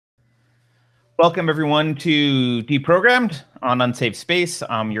Welcome, everyone, to Deprogrammed on Unsafe Space.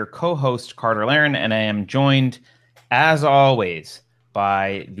 I'm your co-host, Carter Laren, and I am joined, as always,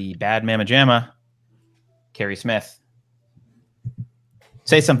 by the bad mamma jamma, Carrie Smith.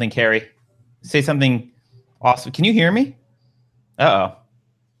 Say something, Carrie. Say something awesome. Can you hear me? Uh-oh.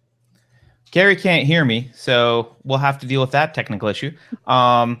 Carrie can't hear me, so we'll have to deal with that technical issue.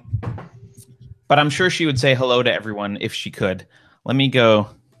 But I'm sure she would say hello to everyone if she could. Let me go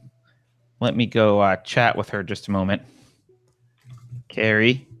chat with her just a moment.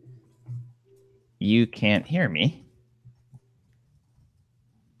 Carrie, you can't hear me.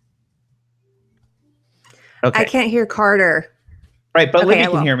 Okay. I can't hear Carter. Right, but okay,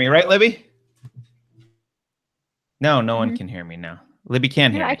 Libby can hear me, right, Libby? No, one can hear me now. Libby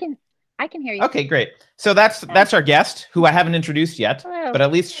can hear me. I can hear you. Okay, great. So that's our guest, who I haven't introduced yet. Hello. But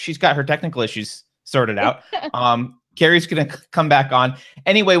at least she's got her technical issues sorted out. Carrie's going to come back on.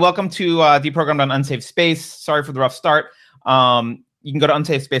 Anyway, welcome to Deprogrammed on Unsafe Space. Sorry for the rough start. You can go to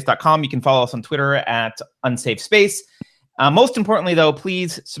unsafespace.com. You can follow us on Twitter at Unsafe Space. Most importantly, though,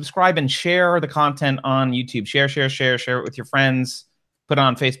 please subscribe and share the content on YouTube. Share it with your friends. Put it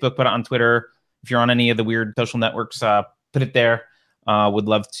on Facebook. Put it on Twitter. If you're on any of the weird social networks, put it there. Would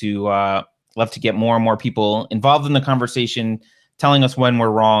love to get more and more people involved in the conversation, telling us when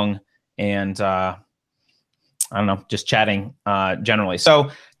we're wrong, and I don't know, just chatting generally.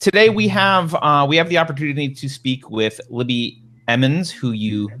 So today we have the opportunity to speak with Libby Emmons, who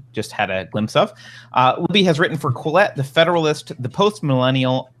you just had a glimpse of. Libby has written for Quillette, The Federalist, The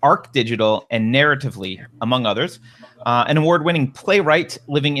Post-Millennial, Arc Digital, and Narratively, among others. An award-winning playwright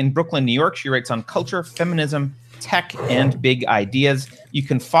living in Brooklyn, New York. She writes on culture, feminism, tech, and big ideas. You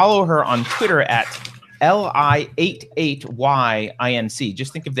can follow her on Twitter at LI88YINC.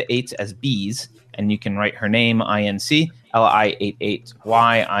 Just think of the 8s as B's, and you can write her name, INC,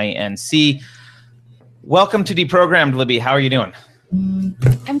 LI88YINC. Welcome to Deprogrammed, Libby. How are you doing?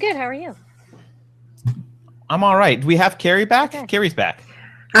 I'm good. How are you? I'm all right. Do we have Carrie back? Okay. Carrie's back.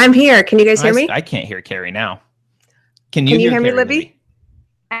 I'm here. Can you guys hear me? I can't hear Carrie now. Can you hear Carrie, me, Libby?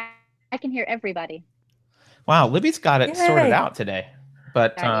 I can hear everybody. Wow, Libby's got it sorted out today.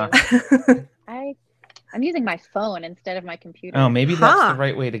 But I'm using my phone instead of my computer. Oh, maybe that's the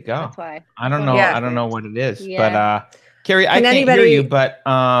right way to go. That's why. I don't know. Yeah. I don't know what it is. Yeah. But Carrie, I can't hear you, but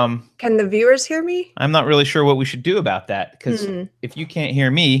can the viewers hear me? I'm not really sure what we should do about that, because if you can't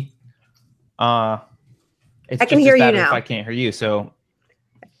hear me, it's I just can hear as bad you now. if I can't hear you. So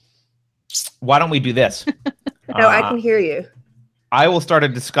why don't we do this? No, I can hear you. I will start a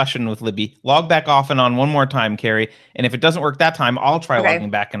discussion with Libby. Log back off and on one more time, Carrie. And if it doesn't work that time, I'll try logging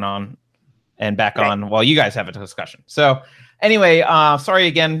back and on while you guys have a discussion. So anyway, sorry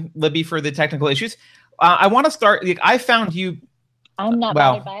again, Libby, for the technical issues. I want to start. I found you. I'm not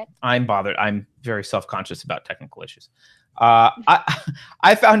bothered by it. I'm bothered. I'm very self-conscious about technical issues.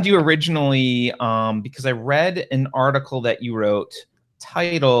 I found you originally because I read an article that you wrote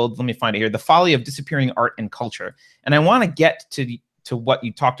titled, let me find it here, The Folly of Disappearing Art and Culture. And I want to get to what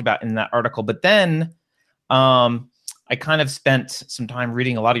you talked about in that article. But then I kind of spent some time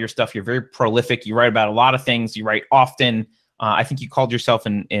reading a lot of your stuff. You're very prolific. You write about a lot of things. You write often. I think you called yourself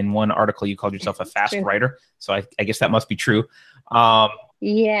in one article, you called yourself a fast writer. So I guess that must be true.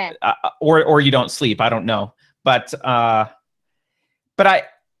 Yeah. Or you don't sleep. I don't know. But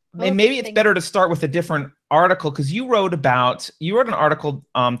maybe it's better to start with a different article, because you wrote an article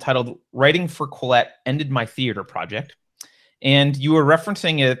titled "Writing for Quillette Ended My Theater Project," and you were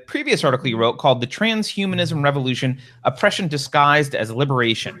referencing a previous article you wrote called "The Transhumanism Revolution: Oppression Disguised as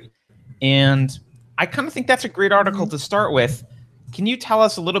Liberation." And I kind of think that's a great article to start with. Can you tell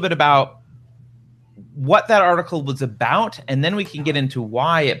us a little bit about what that article was about, and then we can get into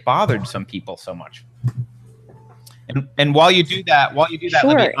why it bothered some people so much? And while you do that, Sure.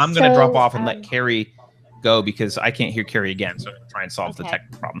 Libby, I'm going to drop off and let Carrie go, because I can't hear Carrie again. So I'm going to try and solve the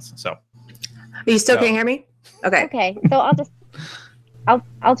technical problems. So, You still can't hear me? Okay. Okay. So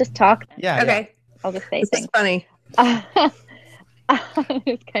I'll just talk. Yeah. Okay. Yeah. I'll just say This things. is funny.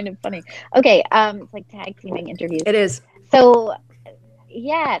 It's kind of funny. Okay. It's like tag teaming interviews. It is. So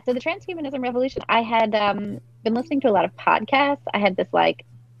yeah. So the transhumanism revolution. I had been listening to a lot of podcasts. I had this like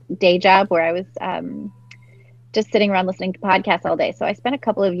day job where I was just sitting around listening to podcasts all day. So I spent a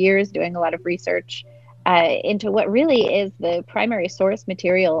couple of years doing a lot of research into what really is the primary source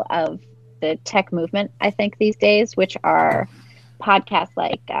material of the tech movement, I think, these days, which are podcasts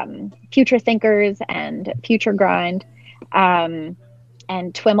like Future Thinkers and Future Grind and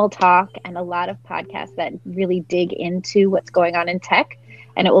Twimmel Talk, and a lot of podcasts that really dig into what's going on in tech.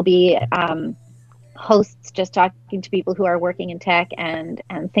 And it will be hosts just talking to people who are working in tech and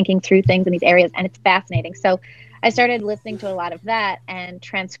thinking through things in these areas, and it's fascinating. So I started listening to a lot of that and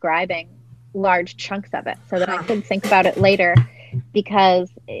transcribing large chunks of it so that I could think about it later,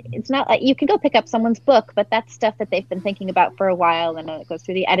 because it's not like you can go pick up someone's book, but that's stuff that they've been thinking about for a while, and it goes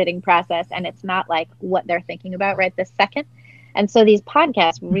through the editing process, and it's not like what they're thinking about right this second. And so these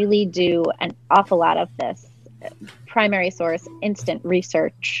podcasts really do an awful lot of this primary source, instant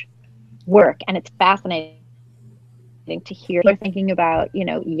research work, and it's fascinating to hear they're thinking about,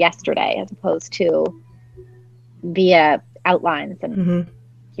 yesterday, as opposed to via outlines and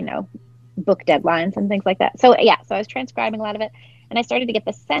book deadlines and things like that. So so I was transcribing a lot of it, and I started to get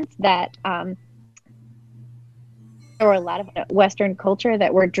the sense that there were a lot of Western culture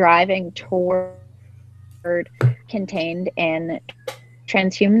that were driving toward contained in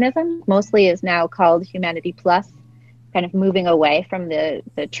transhumanism, mostly is now called Humanity Plus, kind of moving away from the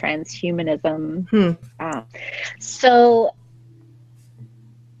transhumanism. So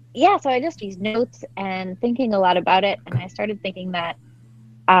I just these notes and thinking a lot about it, and I started thinking that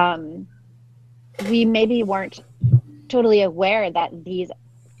we maybe weren't totally aware that these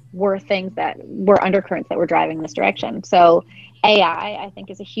were things that were undercurrents that were driving this direction. So AI, I think,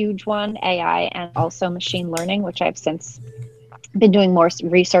 is a huge one. AI and also machine learning, which I've since been doing more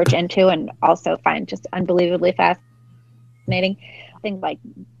research into and also find just unbelievably fascinating. Things like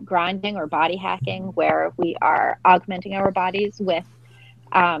grinding or body hacking, where we are augmenting our bodies with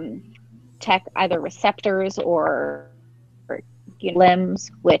tech, either receptors or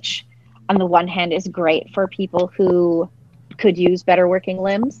limbs, which on the one hand is great for people who could use better working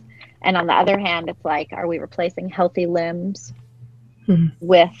limbs. And on the other hand, it's like, are we replacing healthy limbs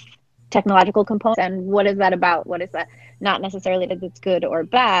with technological components? And what is that about? What is that? Not necessarily that it's good or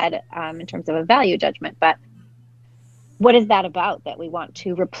bad in terms of a value judgment, but what is that about, that we want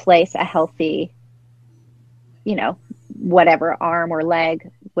to replace a healthy, whatever arm or leg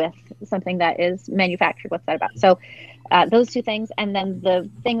with something that is manufactured? What's that about? So those two things. And then the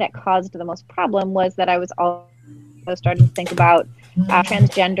thing that caused the most problem was that I was also starting to think about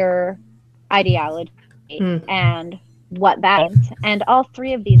transgender ideology and what that means. And all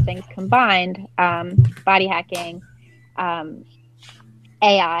three of these things combined, body hacking,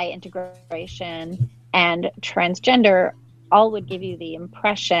 AI integration, and transgender, all would give you the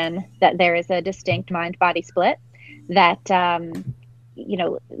impression that there is a distinct mind-body split, that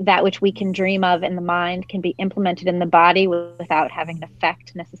that which we can dream of in the mind can be implemented in the body without having an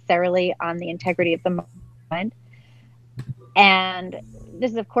effect necessarily on the integrity of the mind. And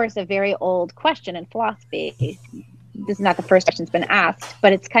this is, of course, a very old question in philosophy. This is not the first question that's been asked,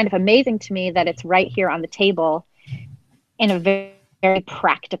 but it's kind of amazing to me that it's right here on the table in a very, very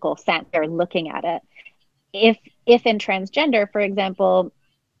practical sense. They're looking at it. If in transgender, for example,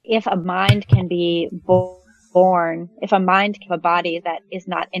 if a mind can be born, if a mind can have a body that is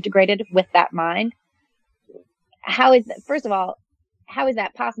not integrated with that mind, first of all, how is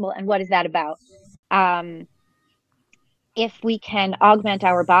that possible, and what is that about? If we can augment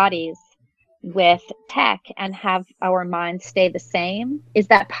our bodies with tech and have our minds stay the same, is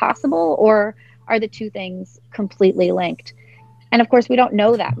that possible, or are the two things completely linked? And of course, we don't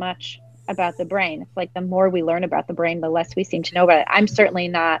know that much about the brain. It's like the more we learn about the brain, the less we seem to know about it. I'm certainly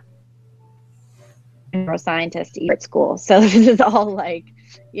not a neuroscientist either at school, so this is all like,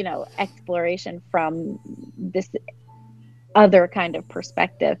 exploration from this other kind of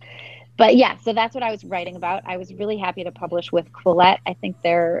perspective. But so that's what I was writing about. I was really happy to publish with Quillette. I think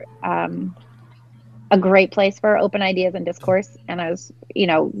they're a great place for open ideas and discourse. And I was,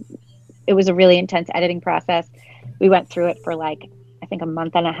 it was a really intense editing process. We went through it for I think a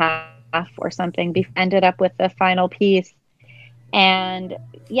month and a half or something. We ended up with the final piece. And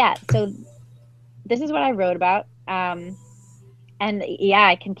so this is what I wrote about. And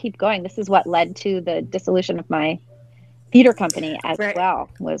I can keep going. This is what led to the dissolution of my theater company as well,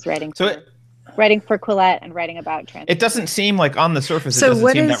 was writing for Quillette and writing about trans. It doesn't seem like on the surface. So it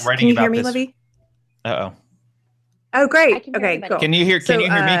doesn't seem that writing can you about hear me, this. Libby? Oh, great. Okay, cool. Can you hear me,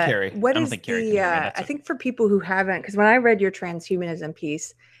 Carrie? What is I think for people who haven't, because when I read your transhumanism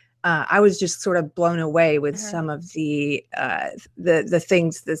piece, I was just sort of blown away with some of the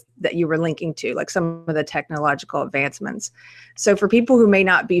things that you were linking to, like some of the technological advancements. So for people who may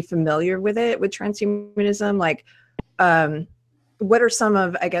not be familiar with transhumanism, what are some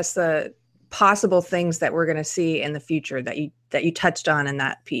of, I guess, the possible things that we're going to see in the future that you touched on in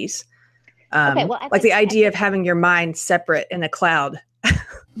that piece? Like the idea of having your mind separate in a cloud.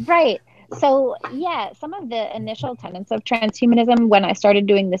 Right. So, some of the initial tenets of transhumanism when I started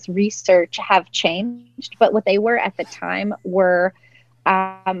doing this research have changed, but what they were at the time were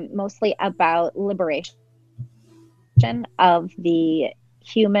mostly about liberation of the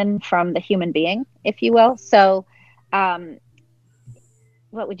human from the human being, if you will. So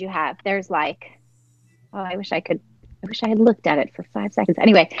what would you have? There's like, I wish I had looked at it for 5 seconds.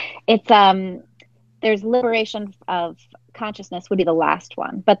 Anyway, it's there's liberation of consciousness would be the last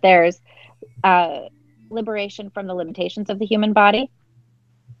one, but there's liberation from the limitations of the human body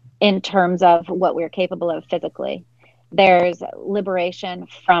in terms of what we're capable of physically. There's liberation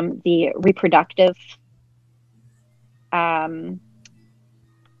from the reproductive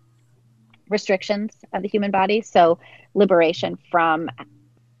restrictions of the human body. So liberation from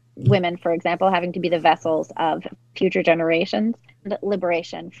women, for example, having to be the vessels of future generations, and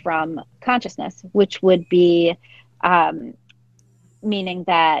liberation from consciousness, which would be meaning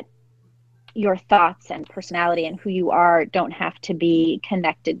that your thoughts and personality and who you are don't have to be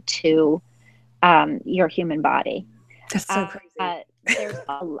connected to your human body. That's so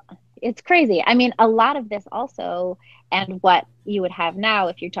crazy. It's crazy. I mean, a lot of this also, and what you would have now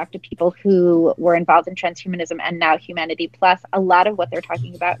if you talk to people who were involved in transhumanism and now Humanity Plus, a lot of what they're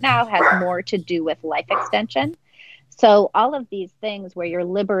talking about now has more to do with life extension. So all of these things where you're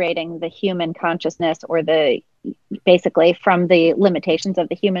liberating the human consciousness or basically from the limitations of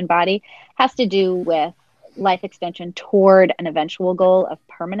the human body has to do with life extension toward an eventual goal of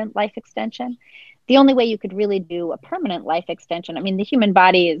permanent life extension. The only way you could really do a permanent life extension, I mean, the human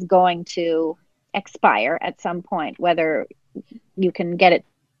body is going to expire at some point, whether you can get it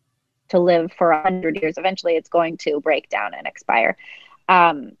to live for 100 years, eventually it's going to break down and expire.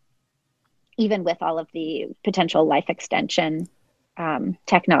 Even with all of the potential life extension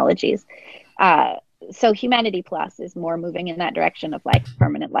technologies. So Humanity Plus is more moving in that direction of like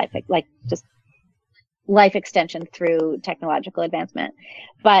permanent life, like just life extension through technological advancement.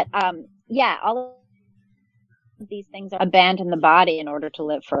 But yeah, all of these things are abandon the body in order to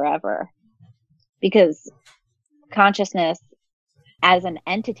live forever, because consciousness as an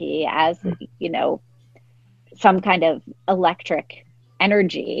entity, as, you know, some kind of electric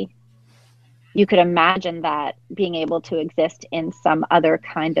energy, you could imagine that being able to exist in some other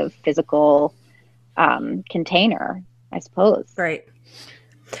kind of physical container, I suppose. Right.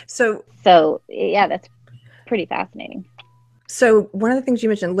 So yeah, that's pretty fascinating. So one of the things you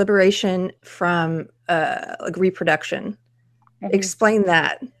mentioned, liberation from like reproduction. Mm-hmm. Explain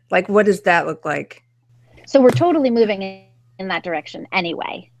that. Like, what does that look like? So we're totally moving in that direction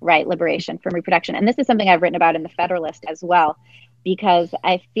anyway, right? Liberation from reproduction. And this is something I've written about in the Federalist as well, because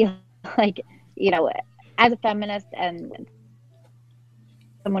I feel like, you know, as a feminist and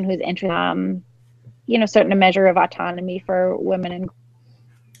someone who's interested, you know, certain measure of autonomy for women and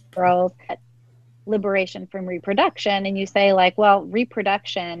girls, liberation from reproduction, and you say like, well,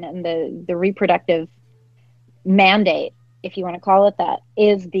 reproduction and the reproductive mandate, if you want to call it that,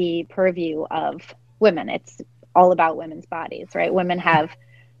 is the purview of women. It's all about women's bodies, right? Women have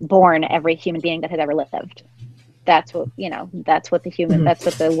born every human being that has ever lived. That's what, you know, that's what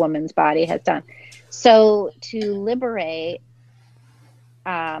the woman's body has done. So to liberate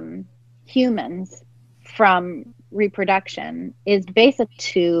humans from reproduction is basic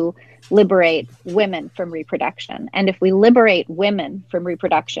to liberate women from reproduction. And if we liberate women from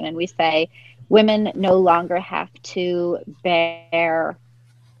reproduction and we say women no longer have to bear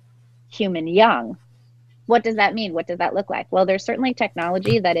human young, what does that mean? What does that look like? Well, there's certainly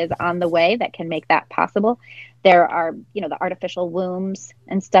technology that is on the way that can make that possible. There are, you know, the artificial wombs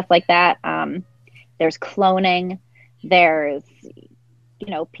and stuff like that. There's cloning. There's, you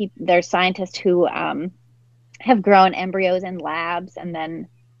know, there's scientists who have grown embryos in labs, and then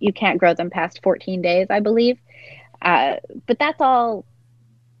you can't grow them past 14 days, I believe. But that's all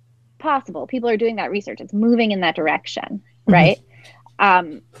possible. People are doing that research. It's moving in that direction, right?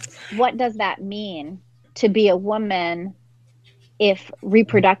 What does that mean to be a woman if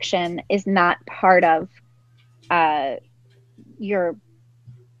reproduction is not part of your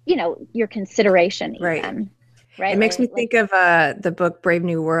consideration even? Right. It makes me think of the book Brave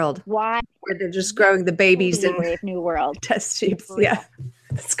New World. Why? Where they're just growing the babies in Brave New World test tubes. Yeah,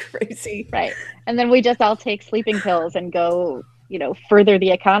 that's crazy. Right. And then we just all take sleeping pills and go, you know, further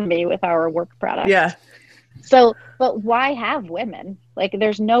the economy with our work product. Yeah. So, but why have women? Like,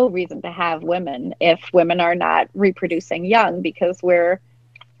 there's no reason to have women if women are not reproducing young, because we're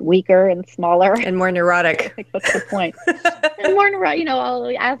weaker and smaller and more neurotic. Like, what's the point? And more neurotic, you know,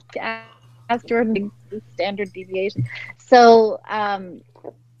 I'll ask Jordan standard deviation. So,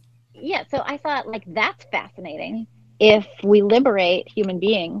 yeah, so I thought, like, that's fascinating. If we liberate human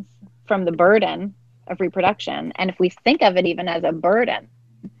beings from the burden of reproduction, and if we think of it even as a burden,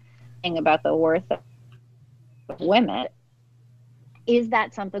 about the worth of women, Is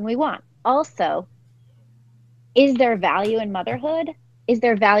that something we want? Also, is there value in motherhood? Is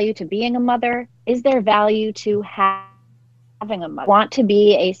there value to being a mother? Is there value to having a mother? Want to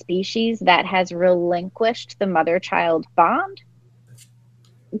be a species that has relinquished the mother-child bond?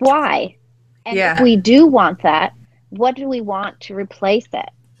 Why? And if we do want that, what do we want to replace it?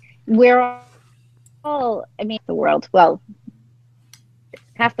 We're all, I mean, the world, well,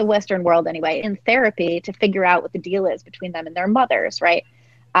 half the Western world anyway, in therapy to figure out what the deal is between them and their mothers, right?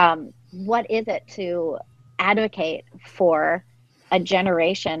 What is it to advocate for a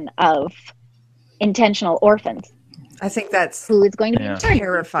generation of intentional orphans? I think that's who is going to be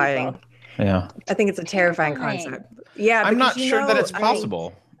terrifying. Yeah, I think it's a terrifying concept. Yeah, I'm not sure that it's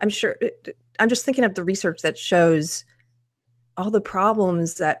possible. I'm sure. I'm just thinking of the research that shows all the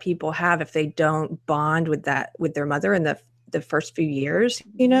problems that people have if they don't bond with their mother in the first few years.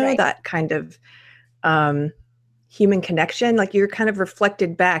 You know, right. That kind of human connection. Like you're kind of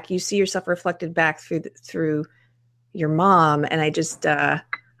reflected back. You see yourself reflected back through your mom, and I just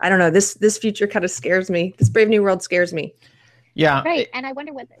I don't know. This future kind of scares me. This Brave New World scares me. Yeah, right. And I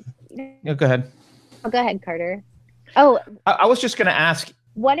wonder what. No, go ahead. Oh, go ahead, Carter. Oh, I was just going to ask.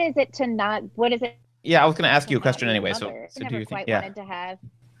 What is it to not? What is it? Yeah, I was going to ask you a question anyway. So do you think? Yeah. Wanted to have.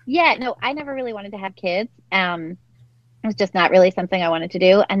 Yeah, no, I never really wanted to have kids. It was just not really something I wanted to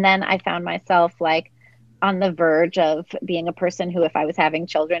do. And then I found myself like on the verge of being a person who, if I was having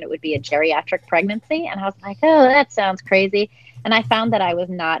children, it would be a geriatric pregnancy. And I was like, oh, that sounds crazy. And I found that I was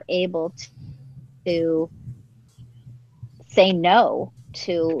not able to say no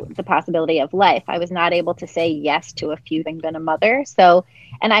to the possibility of life. I was not able to say yes to a few things being a mother. So,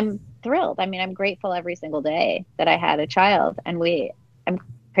 and I'm thrilled. I mean, I'm grateful every single day that I had a child, and I'm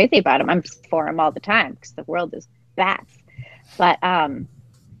crazy about him. I'm for him all the time because the world is bats. But I'm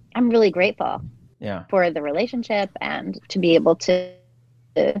really grateful for the relationship and to be able to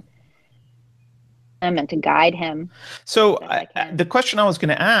and to guide him. So the question I was going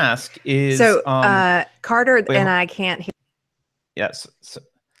to ask is, Carter and I can't hear. Yes. So,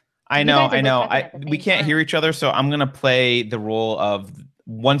 I know. We can't hear each other. So I'm going to play the role of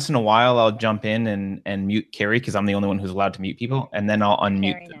once in a while, I'll jump in and mute Carrie because I'm the only one who's allowed to mute people. And then I'll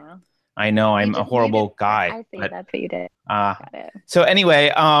unmute them. Now. I know I'm a horrible guy. I see. That's what you did. Got it. So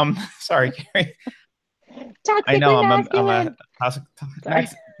anyway, sorry, Carrie. I know I'm a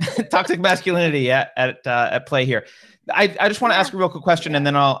toxic masculinity at play here. I just want to ask a real quick question, and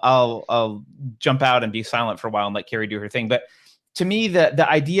then I'll jump out and be silent for a while and let Carrie do her thing. But to me, the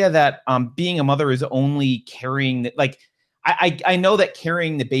idea that being a mother is only carrying I know that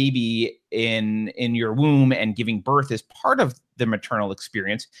carrying the baby in your womb and giving birth is part of the maternal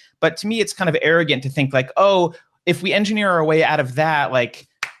experience, but to me, it's kind of arrogant to think like, oh, if we engineer our way out of that, like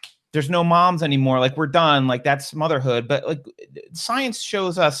there's no moms anymore, like we're done, like that's motherhood. But like science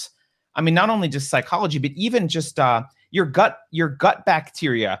shows us, I mean, not only just psychology, but even just your gut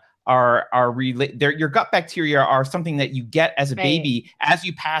bacteria your gut bacteria are something that you get as a baby as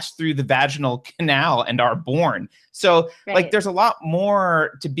you pass through the vaginal canal and are born. So like there's a lot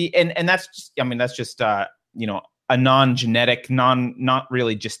more to be, and that's just, I mean, that's just a non-genetic, not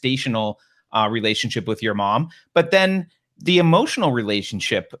really gestational relationship with your mom. But then the emotional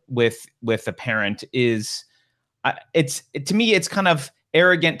relationship with a parent is to me, it's kind of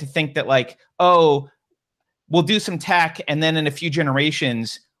arrogant to think that like, oh, we'll do some tech and then in a few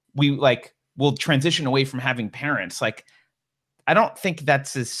generations we'll transition away from having parents. Like, I don't think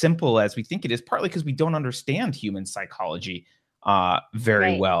that's as simple as we think it is, partly because we don't understand human psychology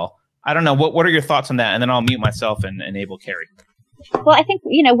very well. I don't know. What are your thoughts on that? And then I'll mute myself and enable Carrie. Well, I think,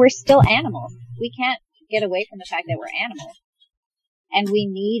 we're still animals. We can't get away from the fact that we're animals. And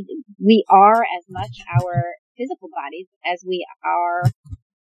we are as much our physical bodies as we are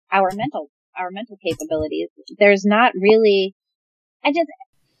our mental capabilities. There's not really, I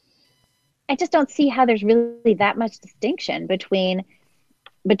just don't see how there's really that much distinction between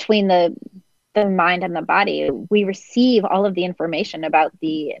the mind and the body. We receive all of the information about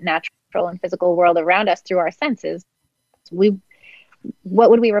the natural and physical world around us through our senses. What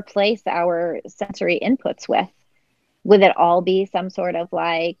would we replace our sensory inputs with? Would it all be some sort of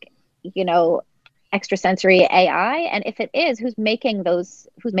extrasensory AI? And if it is, who's making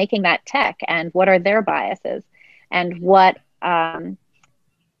that tech, and what are their biases, and what are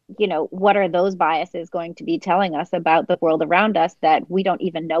those biases going to be telling us about the world around us that we don't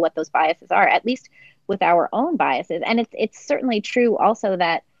even know what those biases are, at least with our own biases. And it's certainly true also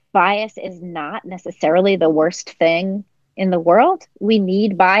that bias is not necessarily the worst thing in the world. We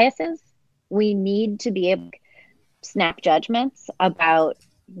need biases. We need to be able to snap judgments about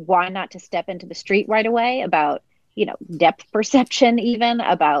why not to step into the street right away, about depth perception, even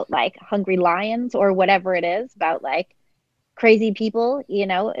about like hungry lions or whatever it is, about like crazy people.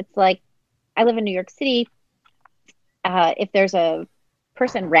 It's like, I live in New York City. If there's a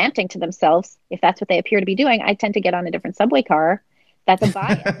person ranting to themselves, if that's what they appear to be doing, I tend to get on a different subway car. That's a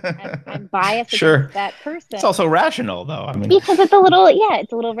bias. I'm biased against that person. It's also rational, though. I mean, because it's a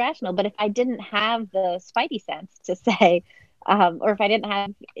little rational. But if I didn't have the spidey sense to say, or if I didn't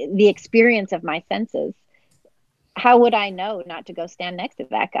have the experience of my senses, how would I know not to go stand next to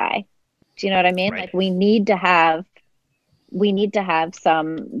that guy? Do you know what I mean? Right. Like, we need to have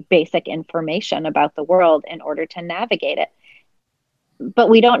some basic information about the world in order to navigate it. But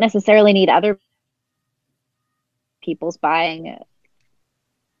we don't necessarily need other people's buying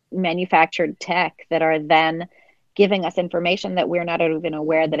manufactured tech that are then giving us information that we're not even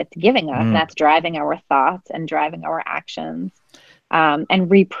aware that it's giving us. And that's driving our thoughts and driving our actions, and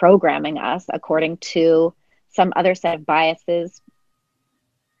reprogramming us according to some other set of biases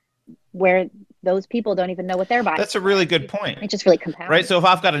where those people don't even know what they're buying. That's a really good point. It's just really compounding. Right. So if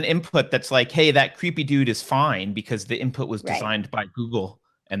I've got an input that's like, hey, that creepy dude is fine because the input was designed by Google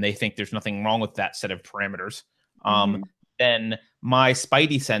and they think there's nothing wrong with that set of parameters, then my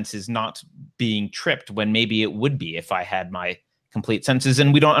spidey sense is not being tripped when maybe it would be if I had my complete senses.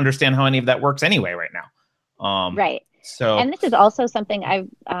 And we don't understand how any of that works anyway right now. Right. So, and this is also something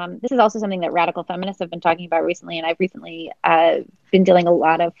that radical feminists have been talking about recently, and I've recently been dealing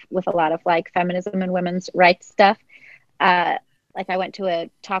with a lot of like feminism and women's rights stuff. Like, I went to a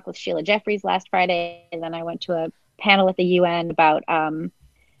talk with Sheila Jeffries last Friday, and then I went to a panel at the UN about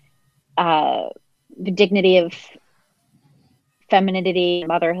the dignity of femininity,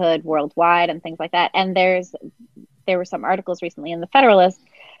 motherhood worldwide, and things like that. And there were some articles recently in the Federalist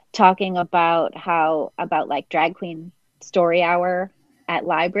talking about like drag queen story hour at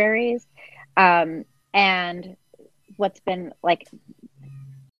libraries, and what's been like,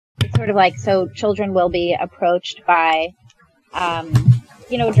 it's sort of like, so children will be approached by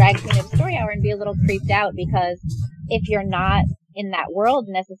drag queen at story hour and be a little creeped out, because if you're not in that world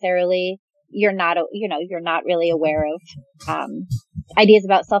necessarily, you're not really aware of ideas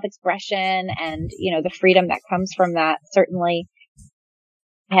about self-expression and the freedom that comes from that. Certainly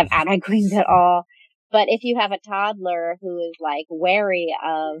have drag queens at all. But if you have a toddler who is like wary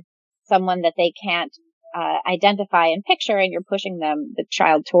of someone that they can't identify and picture, and you're pushing the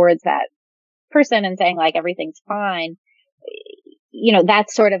child towards that person and saying like everything's fine,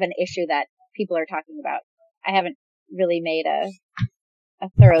 that's sort of an issue that people are talking about. I haven't really made a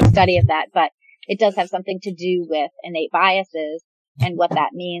thorough study of that, but it does have something to do with innate biases and what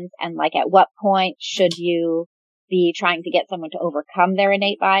that means, and like at what point should you be trying to get someone to overcome their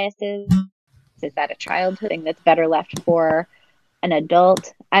innate biases? Is that a childhood thing that's better left for an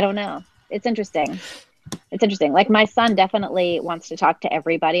adult? I don't know. It's interesting. Like, my son definitely wants to talk to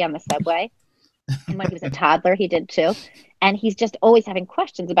everybody on the subway. And when he was a toddler, he did too. And he's just always having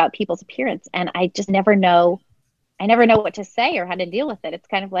questions about people's appearance. And I just never know what to say or how to deal with it. It's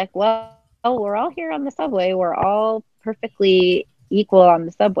kind of like, well, we're all here on the subway. We're all perfectly equal on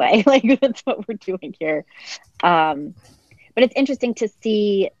the subway. Like, that's what we're doing here. But it's interesting to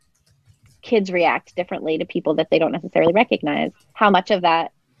see kids react differently to people that they don't necessarily recognize. How much of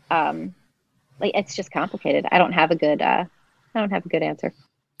that, it's just complicated. I don't have a good answer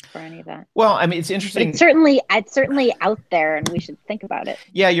for any of that. Well, I mean, it's interesting. But it's certainly out there, and we should think about it.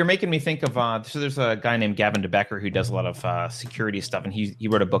 Yeah, you're making me think of so there's a guy named Gavin DeBecker who does a lot of security stuff, and he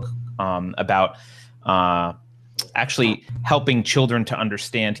wrote a book about actually helping children to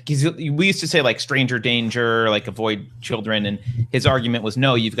understand, because we used to say like stranger danger, like avoid children, and his argument was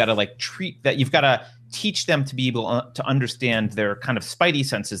no, you've got to like you've got to teach them to be able to understand their kind of spidey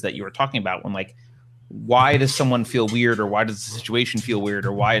senses that you were talking about, when like, why does someone feel weird, or why does the situation feel weird,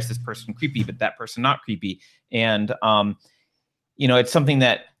 or why is this person creepy but that person not creepy? And it's something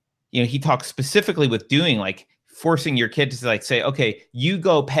that he talks specifically with doing, like forcing your kid to like say, okay, you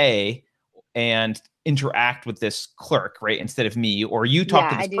go pay and interact with this clerk, right, instead of me, or you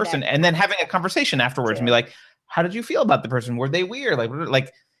talk to this person, and then having a conversation afterwards and be like, how did you feel about the person? Were they weird?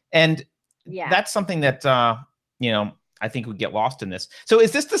 And that's something that I think would get lost in this. So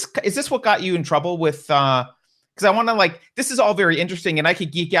is this what got you in trouble with because I want to this is all very interesting, and I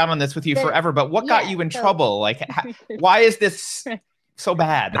could geek out on this with you forever, but what got you in trouble? Like, why is this so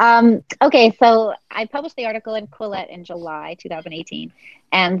bad? Okay, so I published the article in Quillette in July 2018,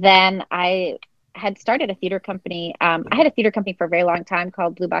 and then I had started a theater company. I had a theater company for a very long time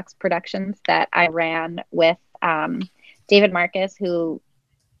called Blue Box Productions that I ran with David Marcus, who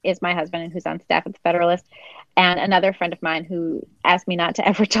is my husband and who's on staff at the Federalist, and another friend of mine who asked me not to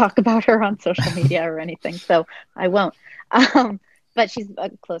ever talk about her on social media or anything, so I won't. But she's a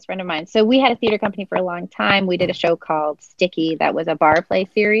close friend of mine. So we had a theater company for a long time. We did a show called Sticky that was a bar play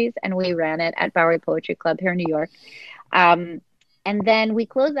series, and we ran it at Bowery Poetry Club here in New York. And then we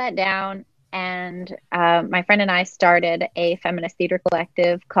closed that down, and my friend and I started a feminist theater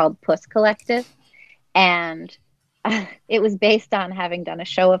collective called Puss Collective. And it was based on having done a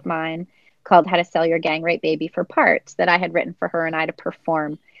show of mine called How to Sell Your Gang Rape Baby for Parts that I had written for her and I to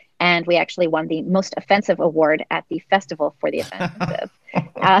perform. And we actually won the most offensive award at the Festival for the Offensive.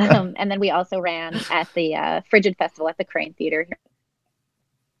 And then we also ran at the Frigid Festival at the Crane Theater here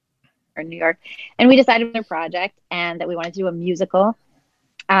in New York. And we decided on a project and that we wanted to do a musical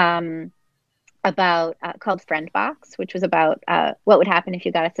about called Friend Box, which was about what would happen if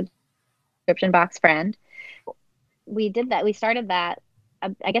you got a subscription box friend. We did that. We started that,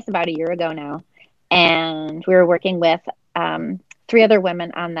 I guess, about a year ago now. And we were working with 3 other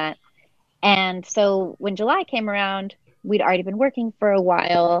women on that. And so when July came around, we'd already been working for a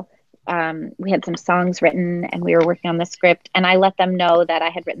while. We had some songs written and we were working on the script. And I let them know that I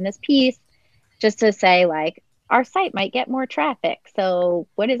had written this piece just to say, like, our site might get more traffic. So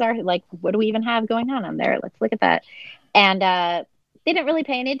what do we even have going on there? Let's look at that. And they didn't really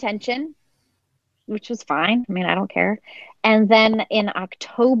pay any attention, which was fine. I mean, I don't care. And then in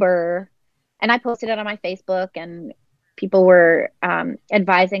October, and I posted it on my Facebook, and people were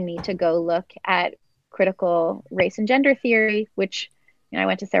advising me to go look at critical race and gender theory, which, I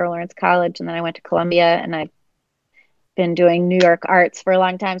went to Sarah Lawrence College and then I went to Columbia, and I've been doing New York arts for a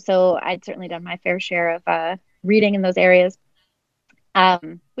long time. So I'd certainly done my fair share of reading in those areas,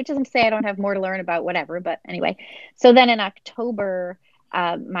 which isn't to say I don't have more to learn about whatever. But anyway, so then in October,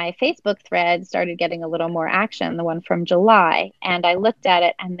 my Facebook thread started getting a little more action, the one from July. And I looked at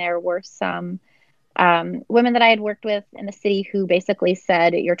it, and there were some women that I had worked with in the city who basically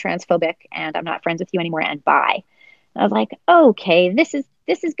said, "You're transphobic and I'm not friends with you anymore, and bye." And I was like, okay, this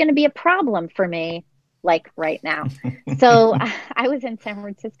is going to be a problem for me, like right now. So I was in San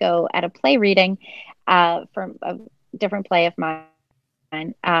Francisco at a play reading from a different play of mine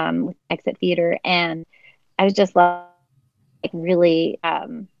with Exit Theater. And I was just like really,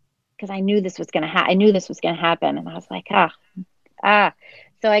 because I knew this was going to happen. And I was like,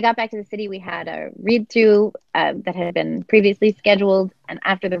 So I got back to the city. We had a read through that had been previously scheduled. And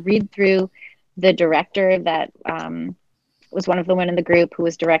after the read through, the director that was one of the women in the group who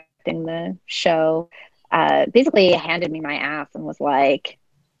was directing the show basically handed me my ass and was like,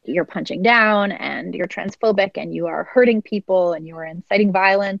 "You're punching down and you're transphobic and you are hurting people and you are inciting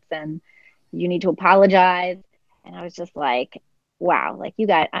violence and you need to apologize." And I was just like, wow, like,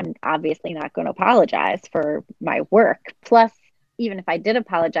 I'm obviously not going to apologize for my work. Plus, even if I did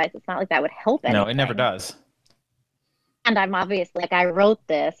apologize, it's not like that would help anything. No, it never does. And I'm obviously, like, I wrote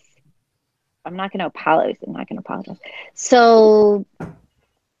this. I'm not going to apologize. So,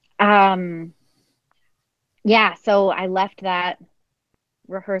 yeah, so I left that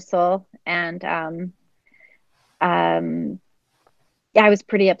rehearsal, and yeah, I was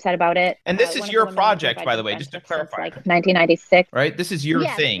pretty upset about it. And this is your project, by the way, just to clarify. Like 1996. Right? This is your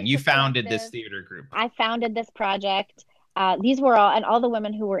thing. You founded this theater group. I founded this project. These were all the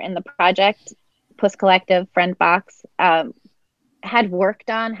women who were in the project, Puss Collective, Friend Box, had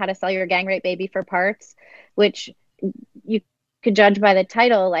worked on How to Sell Your Gang Rape Baby for Parts, which you could judge by the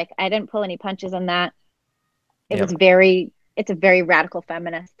title. Like, I didn't pull any punches in that. It's a very radical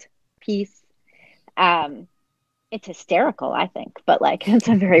feminist piece. It's hysterical, I think, but like, it's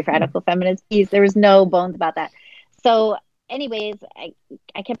a very radical feminist piece. There was no bones about that. So anyways,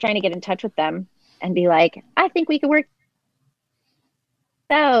 I kept trying to get in touch with them and be like, I think we could work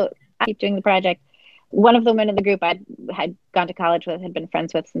out. I keep doing the project. One of the women in the group I had gone to college with, had been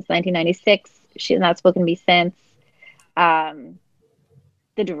friends with since 1996. She has not spoken to me since. The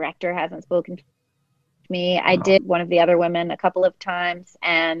director hasn't spoken to me. I did one of the other women a couple of times,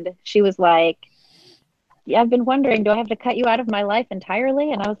 and she was like, "Yeah, I've been wondering, do I have to cut you out of my life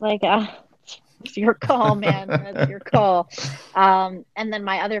entirely?" And I was like, it's your call, man. That's your call. And then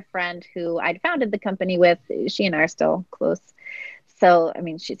my other friend who I'd founded the company with, she and I are still close. So, I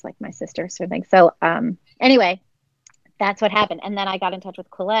mean, she's like my sister sort of thing. So anyway, that's what happened. And then I got in touch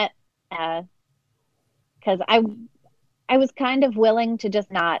with Colette because I was kind of willing to just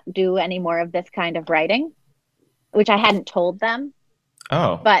not do any more of this kind of writing, which I hadn't told them.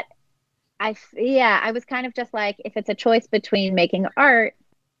 Oh. But I was kind of just like, if it's a choice between making art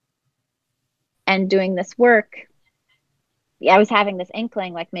and doing this work, I was having this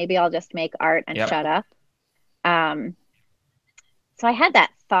inkling, like, maybe I'll just make art and shut up. So I had that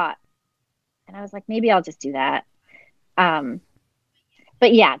thought, and I was like, maybe I'll just do that.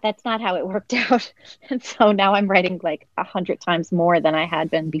 But yeah, that's not how it worked out. And so now I'm writing like 100 times more than I had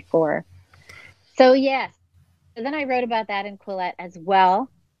been before. So yes. So then I wrote about that in Quillette as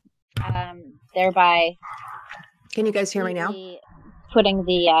well. Thereby. Can you guys hear me now? Putting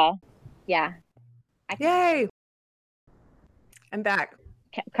the, yeah. Yay. I'm back.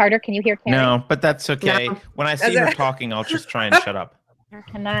 Carter, can you hear Carrie? No, but that's okay. No. When I see her talking, I'll just try and shut up. I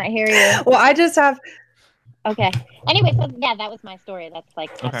cannot hear you. Well, I just have... Okay. Anyway, so yeah, that was my story. That's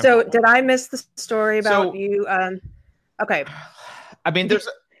like... Okay. So did I miss the story about you? Okay. I mean, there's...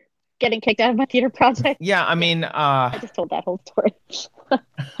 Getting kicked out of my theater project. Yeah, I mean... I just told that whole story.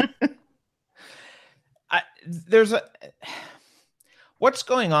 There's a... What's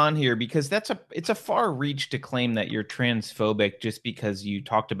going on here? Because it's a far reach to claim that you're transphobic just because you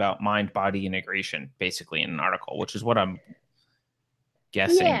talked about mind-body integration, basically, in an article, which is what I'm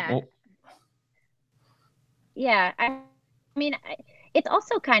guessing. Yeah. Well, yeah. I mean, it's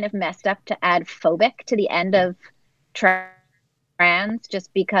also kind of messed up to add phobic to the end of trans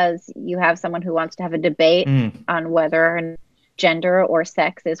just because you have someone who wants to have a debate on whether gender or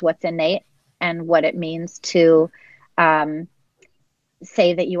sex is what's innate and what it means to...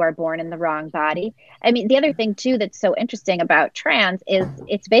 say that you are born in the wrong body. I mean, the other thing too that's so interesting about trans is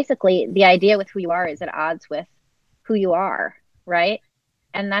it's basically the idea with who you are is at odds with who you are, right?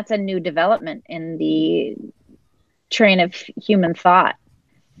 And that's a new development in the train of human thought.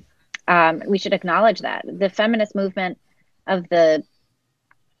 We should acknowledge that. The feminist movement of the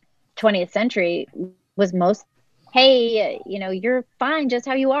 20th century was hey, you're fine just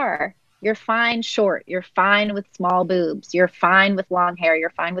how you are. You're fine short. You're fine with small boobs. You're fine with long hair. You're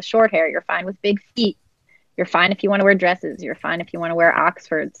fine with short hair. You're fine with big feet. You're fine if you want to wear dresses. You're fine if you want to wear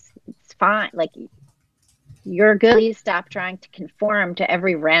Oxfords. It's fine. Like, you're good. Please stop trying to conform to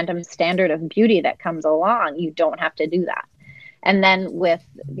every random standard of beauty that comes along. You don't have to do that. And then with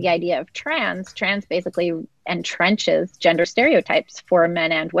the idea of trans basically entrenches gender stereotypes for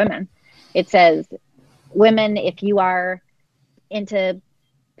men and women. It says, women, if you are into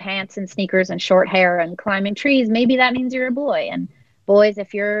pants and sneakers and short hair and climbing trees, maybe that means you're a boy. And boys,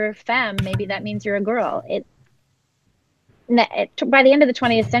 if you're femme, maybe that means you're a girl. By the end of the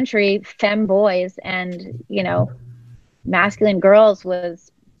 20th century, femme boys and, masculine girls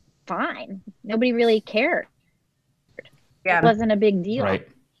was fine. Nobody really cared. Yeah. It wasn't a big deal. Right.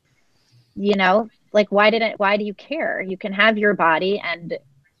 Like, why do you care? You can have your body and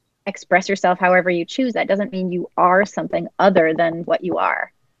express yourself however you choose. That doesn't mean you are something other than what you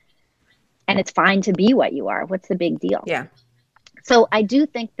are. And it's fine to be what you are. What's the big deal? Yeah. So I do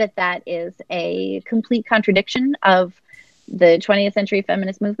think that is a complete contradiction of the 20th century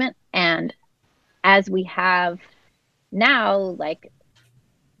feminist movement. And as we have now, like,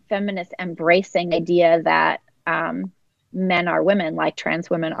 feminists embracing the idea that men are women, like trans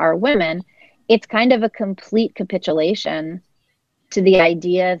women are women, it's kind of a complete capitulation to the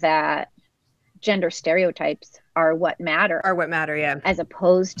idea that gender stereotypes are what matter. Yeah. As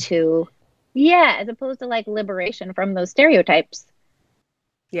opposed to like liberation from those stereotypes.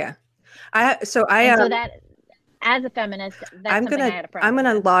 Yeah. So that as a feminist, that's something I had a problem I'm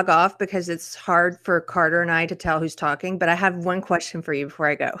gonna with. log off because it's hard for Carter and I to tell who's talking, but I have one question for you before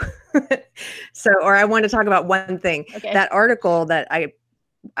I go. Or I want to talk about one thing. Okay. That article that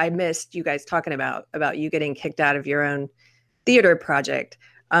I missed you guys talking about you getting kicked out of your own theater project.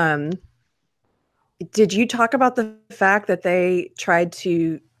 Did you talk about the fact that they tried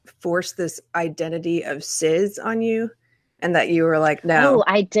to force this identity of cis on you and that you were like, no? Oh,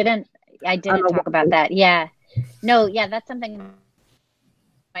 I didn't talk about that. Yeah. No, yeah, that's something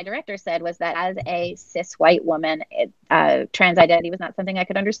my director said, was that as a cis white woman, trans identity was not something I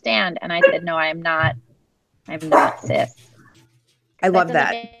could understand. And I said, no, I'm not cis. I love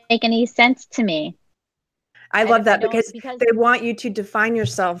that. Doesn't make any sense to me. I love that because they want you to define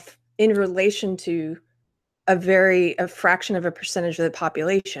yourself in relation to a fraction of a percentage of the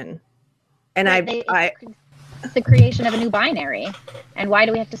population. And it's the creation of a new binary. And why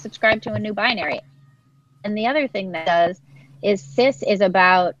do we have to subscribe to a new binary? And the other thing that does is cis is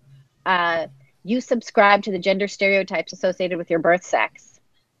about you subscribe to the gender stereotypes associated with your birth sex.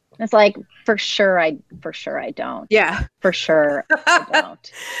 And it's like, for sure I don't. Yeah. For sure I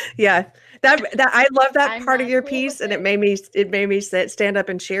don't. Yeah. That I love that part of your piece, and it made me stand up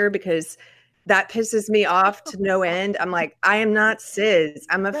and cheer because that pisses me off to no end. I'm like, I am not cis.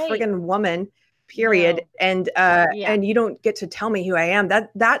 I'm a friggin' woman, period. No. And you don't get to tell me who I am.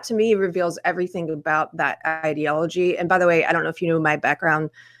 That to me reveals everything about that ideology. And by the way, I don't know if you know my background,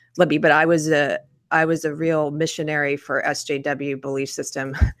 Libby, but I was I was a real missionary for SJW belief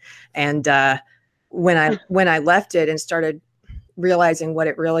system. And when I left it and started realizing what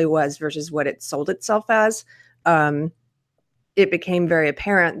it really was versus what it sold itself as, it became very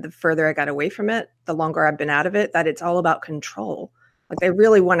apparent the further I got away from it, the longer I've been out of it, that it's all about control. Like they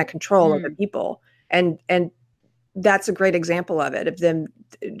really want to control other people. And that's a great example of it, of them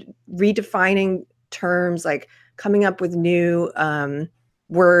redefining terms, like coming up with new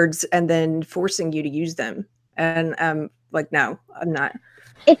words and then forcing you to use them. And like, no, I'm not.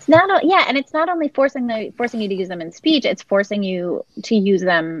 It's not, and it's not only forcing you to use them in speech, it's forcing you to use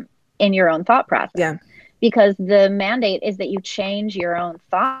them in your own thought process. Yeah. Because the mandate is that you change your own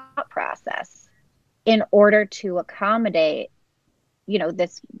thought process in order to accommodate,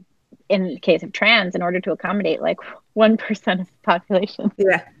 this, in the case of trans, in order to accommodate like 1% of the population.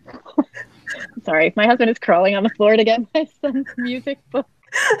 Yeah. Sorry, my husband is crawling on the floor to get my son's music book.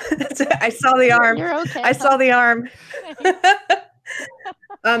 I saw the arm. You're okay. I saw the arm.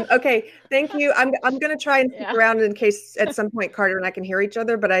 Okay, thank you. I'm going to try and stick around in case at some point Carter and I can hear each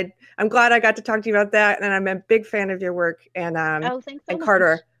other, but I'm glad I got to talk to you about that, and I'm a big fan of your work. And thanks so and much.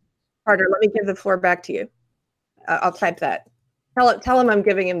 Carter, let me give the floor back to you. I'll type that. Tell him I'm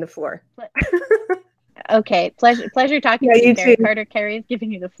giving him the floor. Okay, pleasure talking to you, Carrie. Carter. Carrie's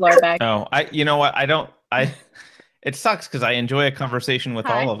giving you the floor back. Oh, you know what? It sucks because I enjoy a conversation with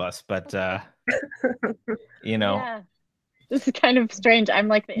all of us, but Yeah. This is kind of strange. I'm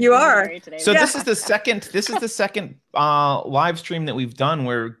like the you are today. So this is the second live stream that we've done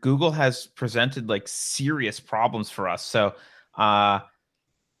where Google has presented like serious problems for us. So I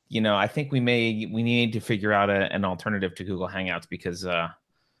think we need to figure out an alternative to Google Hangouts because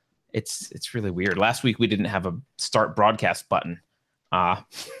it's really weird. Last week we didn't have a start broadcast button,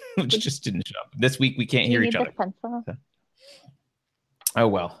 which just didn't show up. This week we can't hear each other. So. Oh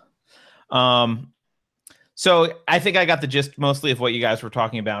well. So I think I got the gist mostly of what you guys were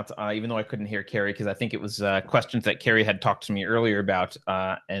talking about, even though I couldn't hear Carrie because I think it was questions that Carrie had talked to me earlier about,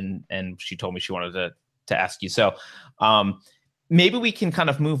 and she told me she wanted to ask you. So maybe we can kind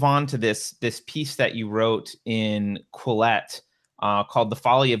of move on to this piece that you wrote in Quillette called "The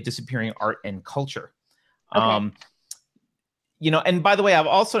Folly of Disappearing Art and Culture." Okay. And by the way, I've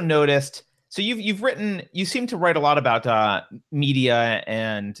also noticed. So you seem to write a lot about media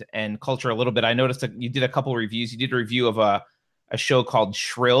and culture a little bit. I noticed that you did a couple of reviews. You did a review of a show called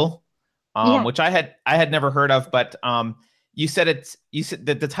Shrill, which I had never heard of, but you said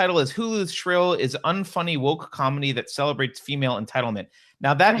that the title is Hulu's Shrill is unfunny woke comedy that celebrates female entitlement.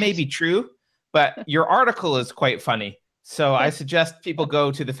 Now that may be true, but your article is quite funny. So I suggest people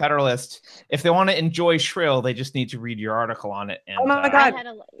go to the Federalist. If they want to enjoy Shrill, they just need to read your article on it. And, oh my God.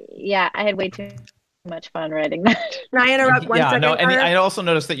 I had way too much fun writing that. Can I interrupt one second? No, and I also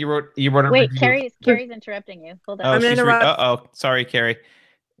noticed that you wrote a Wait, review. Carrie's interrupting you. Hold on. I'm going to interrupt. Sorry, Carrie.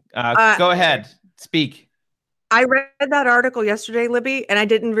 Go ahead. Speak. I read that article yesterday, Libby, and I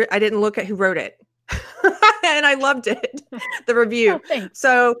didn't look at who wrote it. And I loved it, the review.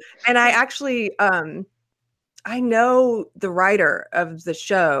 So, and I actually, I know the writer of the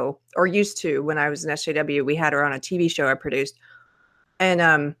show, or used to when I was in SJW. We had her on a TV show I produced.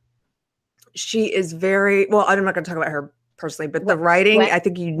 And she is very, well, I'm not going to talk about her personally, but the writing, I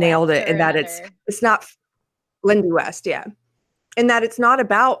think you nailed it in that it's not Lindy West. Yeah. And that it's not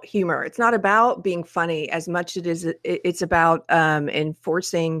about humor. It's not about being funny as much as it's about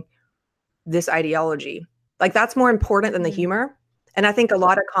enforcing this ideology. Like that's more important than the humor. And I think a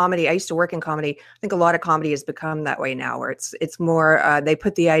lot of comedy, I used to work in comedy. I think a lot of comedy has become that way now, where it's more, they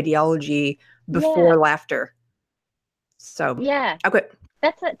put the ideology before laughter. So okay.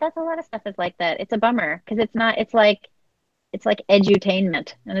 That's a lot of stuff is like that. It's a bummer because it's like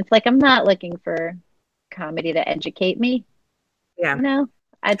edutainment. And it's like, I'm not looking for comedy to educate me. Yeah. No,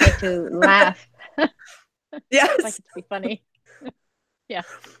 I'd like to laugh. Yes. I'd like it to be funny. Yeah.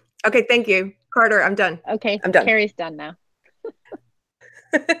 Okay. Thank you, Carter. I'm done. Okay. I'm done. Carrie's done now.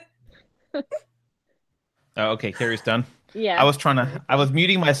 Okay. Carrie's done. Yeah. I was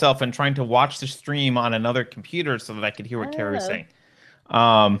muting myself and trying to watch the stream on another computer so that I could hear what Carrie was saying.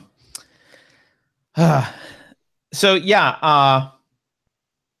 So yeah,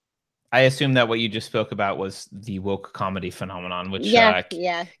 I assume that what you just spoke about was the woke comedy phenomenon, which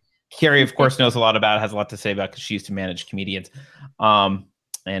Carrie, of course, knows a lot about, has a lot to say about because she used to manage comedians. And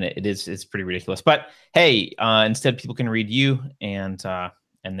it's pretty ridiculous. But hey, instead people can read you and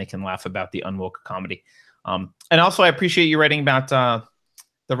they can laugh about the unwoke comedy. And also I appreciate you writing about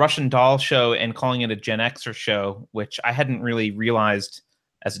the Russian doll show and calling it a Gen Xer show, which I hadn't really realized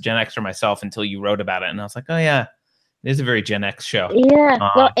as a Gen Xer myself until you wrote about it. And I was like, oh yeah, It is a very Gen X show. Yeah.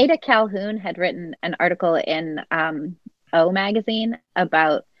 Well, Ada Calhoun had written an article in O magazine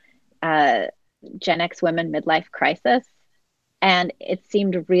about Gen X women midlife crisis, and it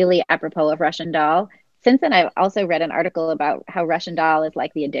seemed really apropos of Russian Doll. Since then, I've also read an article about how Russian Doll is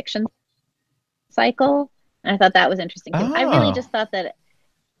like the addiction cycle, and I thought that was interesting too. I really just thought that,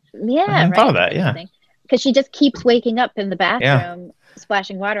 yeah, I hadn't thought of that, yeah, because she just keeps waking up in the bathroom,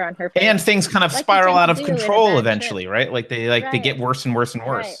 splashing water on her face, and things kind of spiral out of control eventually, right? Like they get worse and worse and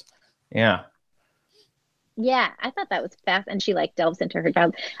worse. Right. Yeah, I thought that was fast, and she like delves into her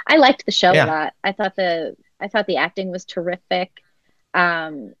child. I liked the show a lot. I thought the acting was terrific.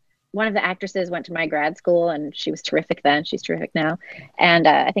 One of the actresses went to my grad school, and she was terrific then. She's terrific now, and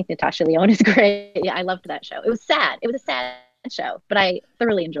I think Natasha Lyonne is great. Yeah, I loved that show. It was sad. It was a sad show, but I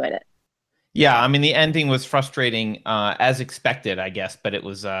thoroughly enjoyed it. Yeah, I mean the ending was frustrating, as expected, I guess, but it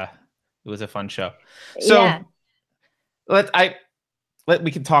was a fun show. So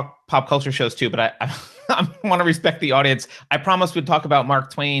we can talk pop culture shows too, but I want to respect the audience. I promised we'd talk about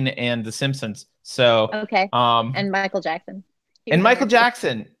Mark Twain and The Simpsons. So okay, and Michael Jackson. And Michael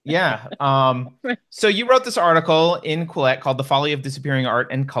Jackson, yeah. So you wrote this article in Quillette called "The Folly of Disappearing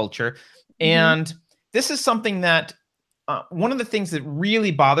Art and Culture," and this is something that one of the things that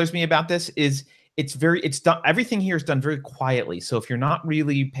really bothers me about this is it's done. Everything here is done very quietly. So if you're not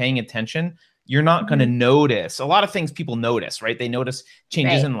really paying attention, you're not going to notice a lot of things. People notice, right? They notice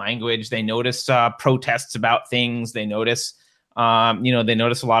changes in language. They notice protests about things. They notice, they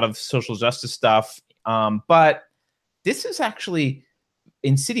notice a lot of social justice stuff. But this is actually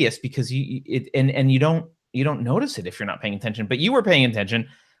insidious because you don't notice it if you're not paying attention. But you were paying attention.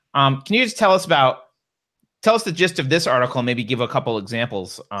 Can you just tell us the gist of this article and maybe give a couple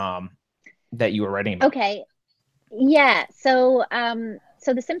examples that you were writing about? Okay. Yeah. So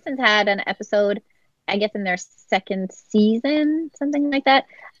The Simpsons had an episode, I guess in their second season, something like that,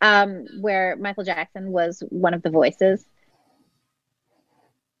 where Michael Jackson was one of the voices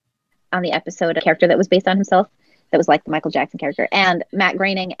on the episode, a character that was based on himself, that was like the Michael Jackson character. And Matt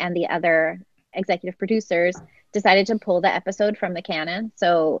Groening and the other executive producers decided to pull the episode from the canon.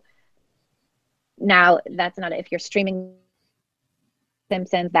 So now that's not, if you're streaming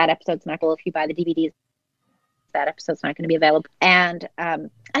Simpsons, that episode's not cool. If you buy the DVDs, that episode's not going to be available. And I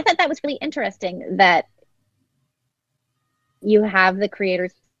thought that was really interesting that you have the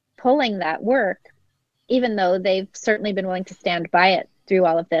creators pulling that work, even though they've certainly been willing to stand by it through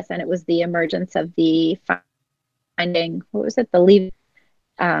all of this. And it was the emergence of the Finding, what was it, the Libby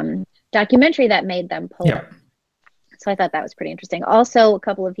documentary that made them pull it. So I thought that was pretty interesting. Also, a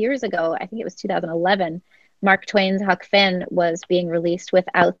couple of years ago, I think it was 2011, Mark Twain's Huck Finn was being released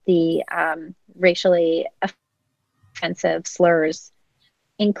without the racially offensive slurs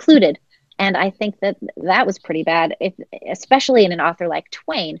included. And I think that was pretty bad, especially in an author like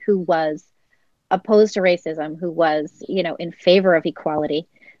Twain, who was opposed to racism, who was, in favor of equality,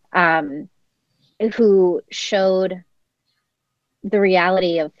 who showed the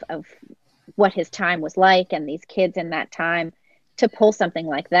reality of what his time was like and these kids in that time. To pull something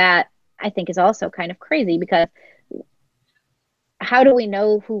like that, I think is also kind of crazy, because how do we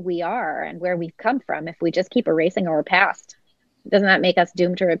know who we are and where we've come from if we just keep erasing our past? Doesn't that make us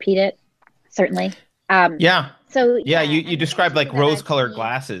doomed to repeat it? Certainly. So you described like rose-colored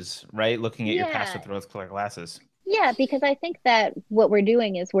glasses, right? Looking at your past with rose-colored glasses. Yeah, because I think that what we're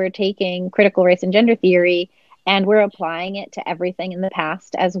doing is we're taking critical race and gender theory and we're applying it to everything in the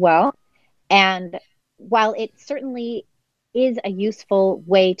past as well. And while it certainly is a useful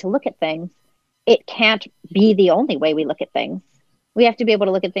way to look at things, it can't be the only way we look at things. We have to be able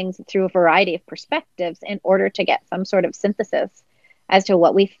to look at things through a variety of perspectives in order to get some sort of synthesis as to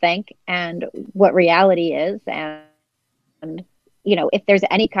what we think and what reality is. And if there's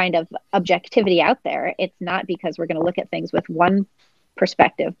any kind of objectivity out there, it's not because we're going to look at things with one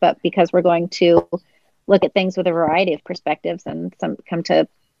perspective, but because we're going to look at things with a variety of perspectives and come to,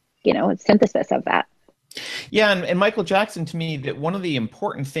 a synthesis of that. Yeah, and Michael Jackson, to me, that one of the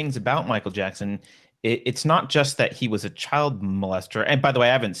important things about Michael Jackson, it's not just that he was a child molester. And by the way,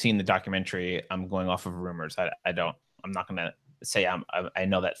 I haven't seen the documentary. I'm going off of rumors. I'm not going to say I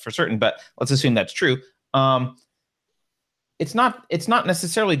know that for certain, but let's assume that's true. It's not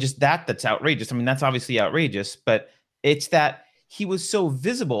necessarily just that's outrageous. I mean, that's obviously outrageous, but it's that he was so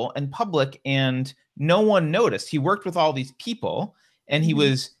visible and public and no one noticed. He worked with all these people and he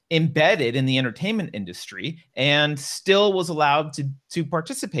was embedded in the entertainment industry and still was allowed to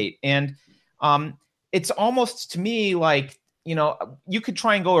participate. And it's almost, to me, like, you could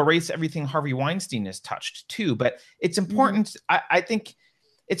try and go erase everything Harvey Weinstein has touched too, but it's important. I think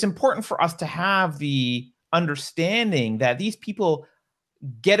it's important for us to have the understanding that these people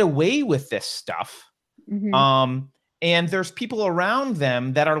get away with this stuff. And there's people around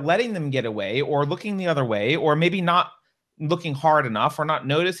them that are letting them get away, or looking the other way, or maybe not looking hard enough, or not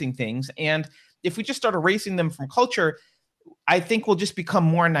noticing things. And if we just start erasing them from culture, I think we'll just become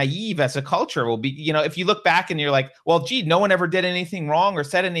more naive as a culture. We'll be, if you look back and you're like, well, gee, no one ever did anything wrong or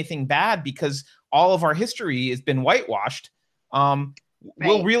said anything bad because all of our history has been whitewashed.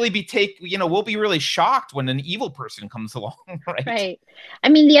 We'll really be we'll be really shocked when an evil person comes along. Right. I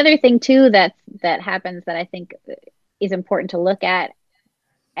mean, the other thing too that happens that I think is important to look at,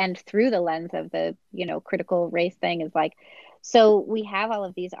 and through the lens of the, critical race thing, is like, so we have all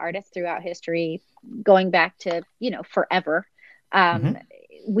of these artists throughout history going back to, forever.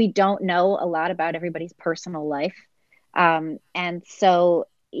 We don't know a lot about everybody's personal life. And so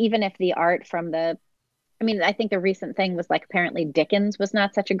even if the art from I think the recent thing was like, apparently Dickens was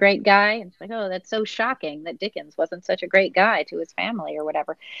not such a great guy. And it's like, oh, that's so shocking that Dickens wasn't such a great guy to his family or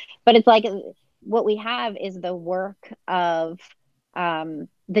whatever. But it's like, what we have is the work of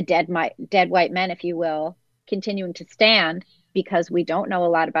the dead white men, if you will, continuing to stand, because we don't know a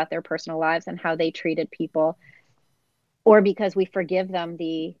lot about their personal lives and how they treated people, or because we forgive them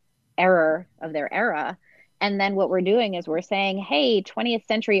the error of their era. And then what we're doing is we're saying, hey, 20th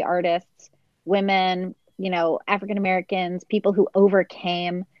century artists, women, African Americans, people who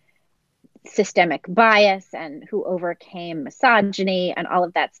overcame systemic bias and who overcame misogyny and all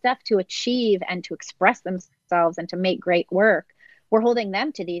of that stuff to achieve and to express themselves and to make great work. We're holding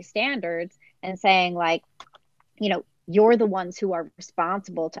them to these standards and saying, like, you're the ones who are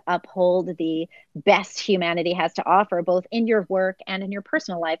responsible to uphold the best humanity has to offer, both in your work and in your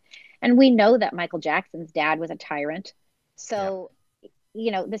personal life. And we know that Michael Jackson's dad was a tyrant. So,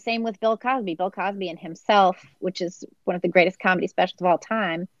 the same with Bill Cosby. Bill Cosby and himself, which is one of the greatest comedy specials of all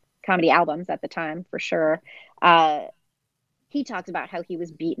time, comedy albums at the time, for sure. He talks about how he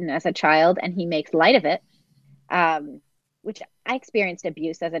was beaten as a child, and he makes light of it, which I experienced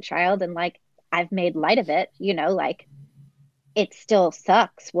abuse as a child, and like, I've made light of it, like, it still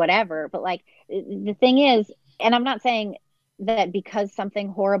sucks, whatever. But like, the thing is, and I'm not saying that because something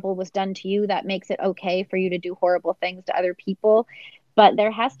horrible was done to you, that makes it okay for you to do horrible things to other people. But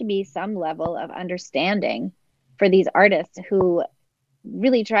there has to be some level of understanding for these artists who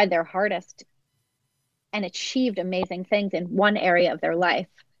really tried their hardest and achieved amazing things in one area of their life,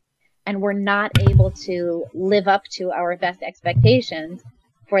 and were not able to live up to our best expectations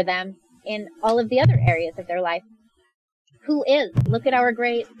for them in all of the other areas of their life. Who is? Look at our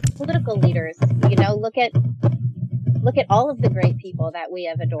great political leaders. Look at all of the great people that we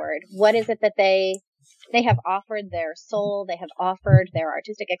have adored. What is it that they have offered their soul, they have offered their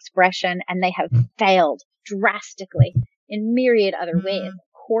artistic expression, and they have failed drastically in myriad other ways.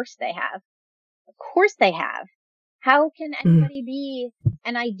 Of course they have. Of course they have. How can anybody be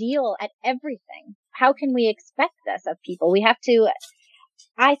an ideal at everything? How can we expect this of people? We have to,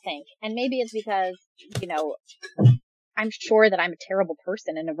 I think, and maybe it's because, I'm sure that I'm a terrible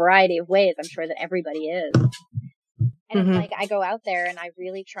person in a variety of ways. I'm sure that everybody is. And it's like, I go out there and I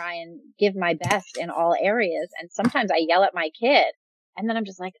really try and give my best in all areas. And sometimes I yell at my kid, and then I'm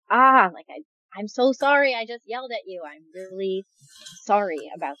just like, I'm so sorry. I just yelled at you. I'm really sorry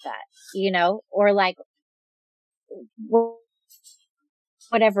about that, or like,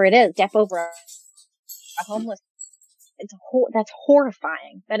 whatever it is, step over a homeless. That's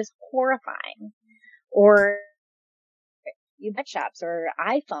horrifying. That is horrifying. Or you bet shops or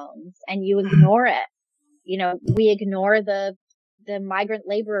iPhones and you ignore it. We ignore the migrant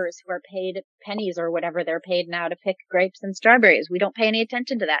laborers who are paid pennies or whatever they're paid now to pick grapes and strawberries. We don't pay any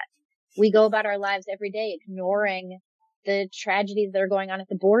attention to that. We go about our lives every day ignoring the tragedies that are going on at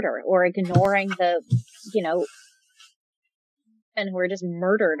the border, or ignoring the, and who are just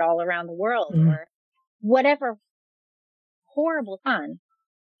murdered all around the world, or whatever horrible fun.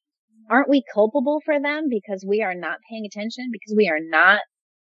 Aren't we culpable for them because we are not paying attention, because we are not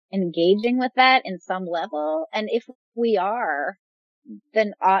engaging with that in some level? And if we are,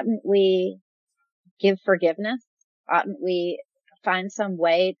 then oughtn't we give forgiveness? Oughtn't we find some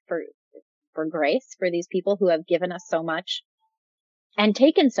way for grace for these people who have given us so much and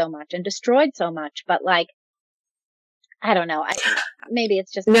taken so much and destroyed so much? But like, I don't know. Maybe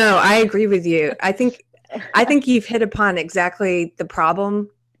it's just no. I agree with you. I think you've hit upon exactly the problem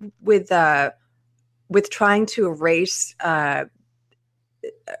with trying to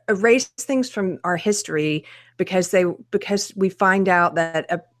erase things from our history because we find out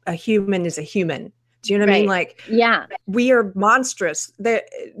that a human is a human. Do you know what I mean? Like, yeah, we are monstrous.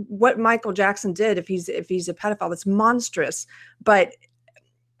 What Michael Jackson did, if he's a pedophile, that's monstrous. But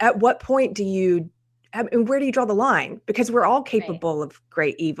at what point do you I mean, where do you draw the line? Because we're all capable of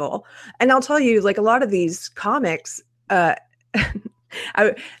great evil. And I'll tell you, like a lot of these comics, I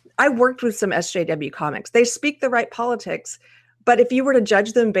worked with some SJW comics. They speak the right politics, but if you were to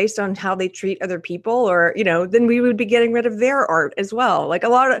judge them based on how they treat other people, or then we would be getting rid of their art as well. Like a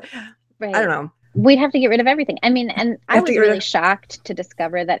lot of, I don't know. We'd have to get rid of everything. I mean, and I was really shocked to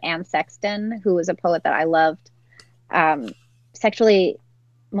discover that Anne Sexton, who was a poet that I loved, sexually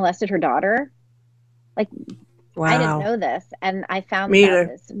molested her daughter. Like, wow. I didn't know this, and I found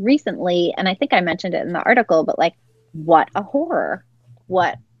this recently, and I think I mentioned it in the article, but like, what a horror.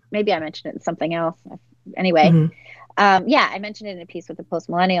 Maybe I mentioned it in something else. Anyway, I mentioned it in a piece with the Post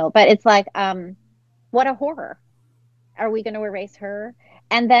Millennial, but it's like, what a horror. Are we going to erase her?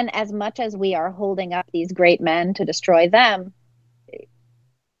 And then as much as we are holding up these great men to destroy them,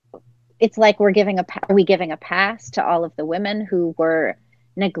 it's like are we giving a pass to all of the women who were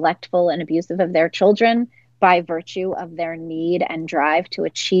neglectful and abusive of their children by virtue of their need and drive to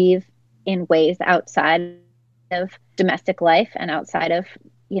achieve in ways outside of domestic life and outside of,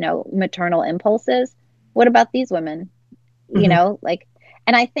 maternal impulses? What about these women?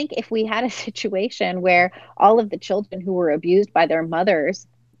 And I think if we had a situation where all of the children who were abused by their mothers,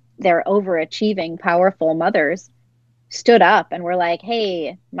 their overachieving, powerful mothers, stood up and were like,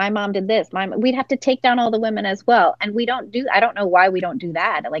 hey, my mom did this. We'd have to take down all the women as well. And I don't know why we don't do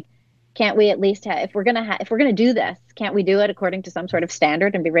that. Like, can't we at least if we're going to do this, can't we do it according to some sort of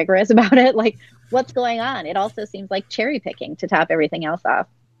standard and be rigorous about it? Like, what's going on? It also seems like cherry picking to top everything else off.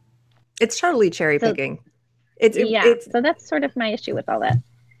 It's totally cherry picking. So that's sort of my issue with all that.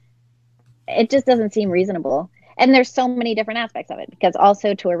 It just doesn't seem reasonable. And there's so many different aspects of it, because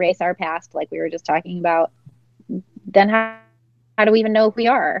also to erase our past, like we were just talking about, then how do we even know who we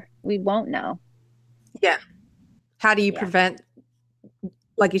are? We won't know. Yeah. How do you prevent,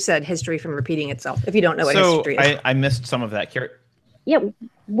 like you said, history from repeating itself if you don't know what history is? I missed some of that. Carrie. Yeah,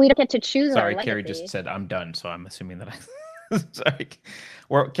 we don't get to choose. Sorry, Carrie just said I'm done, so I'm assuming that sorry.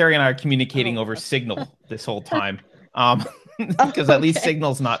 Carrie and I are communicating over Signal this whole time, because at least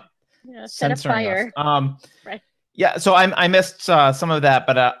Signal's not censoring us. Right. Yeah, so I missed some of that,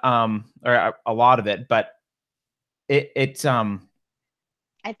 but or a lot of it, but it's I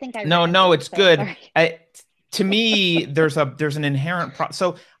think it's good. To me, there's an inherent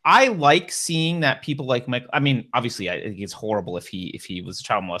so I like seeing that people like Mike. I mean, obviously, I think it's horrible if he was a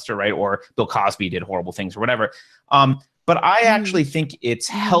child molester, right? Or Bill Cosby did horrible things or whatever. But I actually think it's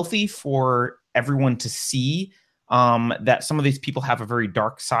healthy for everyone to see that some of these people have a very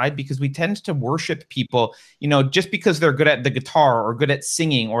dark side, because we tend to worship people, just because they're good at the guitar or good at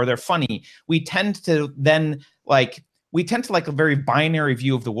singing or they're funny. We tend to like a very binary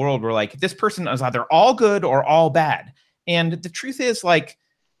view of the world where like this person is either all good or all bad. And the truth is like,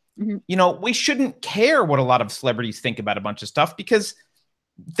 we shouldn't care what a lot of celebrities think about a bunch of stuff, because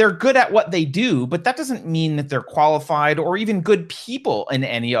they're good at what they do, but that doesn't mean that they're qualified or even good people in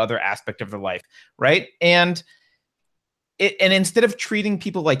any other aspect of their life. Right. And instead of treating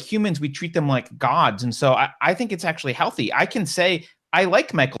people like humans, we treat them like gods. And so I think it's actually healthy. I can say, I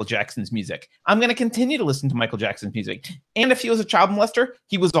like Michael Jackson's music. I'm going to continue to listen to Michael Jackson's music. And if he was a child molester,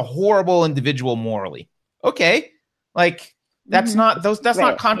 he was a horrible individual morally. Okay. Like that's not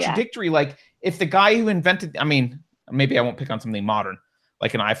contradictory. Yeah. Like if the guy who invented, I mean, maybe I won't pick on something modern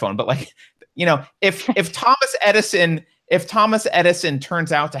like an iPhone, but like, if Thomas Edison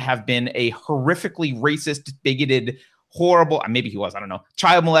turns out to have been a horrifically racist, bigoted, horrible, maybe he was, I don't know,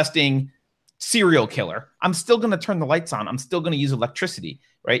 child molesting serial killer, I'm still going to turn the lights on. I'm still going to use electricity,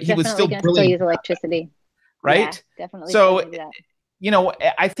 right? He was still brilliant. Use electricity, right? Yeah, definitely. So,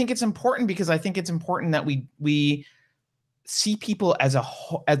 I think it's important, because I think it's important that we see people as a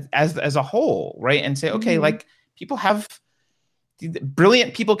whole, right? And say, okay, like people have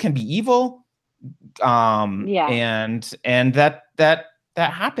brilliant people can be evil, and that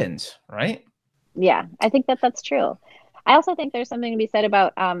happens, right? Yeah, I think that's true. I also think there's something to be said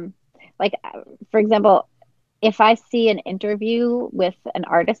about like, for example, if I see an interview with an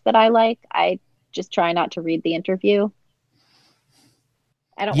artist that I like, I just try not to read the interview.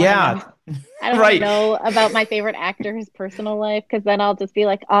 I don't want to know about my favorite actor's personal life, because then I'll just be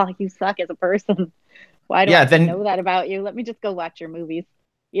like, oh, you suck as a person. Why do I know that about you? Let me just go watch your movies.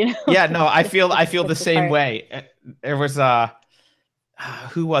 Yeah, no, I feel the same way. There was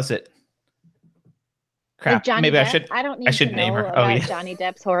who was it? Crap. Johnny Maybe Depp. I don't need to know about Johnny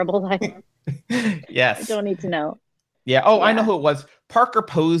Depp's horrible life. Yes. I don't need to know. Yeah. Oh, yeah. I know who it was. Parker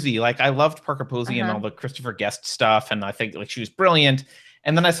Posey. Like I loved Parker Posey and all the Christopher Guest stuff, and I think like she was brilliant.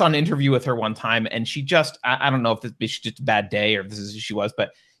 And then I saw an interview with her one time, and she just I don't know if this was just a bad day or if this is who she was,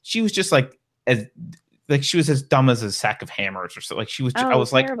 but she was just like as like she was as dumb as a sack of hammers or so. Like she was. I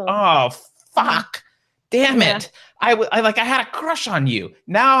was terrible. like, oh fuck, damn it. I had a crush on you.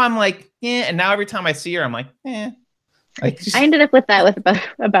 Now I'm like, yeah. And now every time I see her, I'm like, eh. Like, I ended up with that with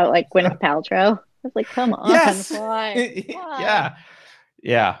about like Gwyneth Paltrow. I was like, come on, yes. why?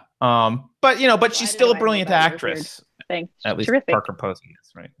 Yeah. But she's still a brilliant actress. Thanks. At least Terrific. Parker Posey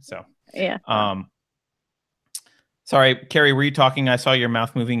is, right? So yeah. Sorry, Carrie, were you talking? I saw your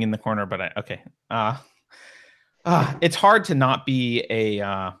mouth moving in the corner, but okay. It's hard to not be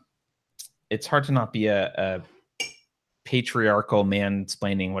a patriarchal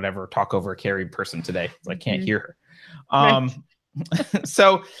mansplaining whatever talk over Carrie person today. I can't hear her. Right.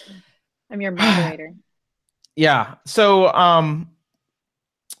 So I'm your moderator. Yeah. So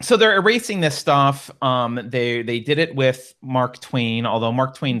they're erasing this stuff. They did it with Mark Twain, although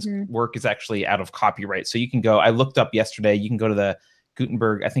Mark Twain's work is actually out of copyright. So you can go, I looked up yesterday, you can go to the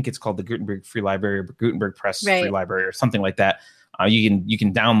Gutenberg, I think it's called the Gutenberg Free Library or Gutenberg Press Free Library or something like that. You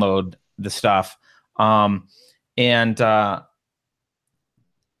can download the stuff.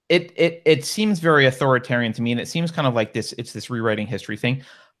 It seems very authoritarian to me, and it seems kind of like it's this rewriting history thing.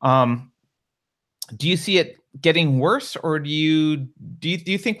 Do you see it getting worse, or do you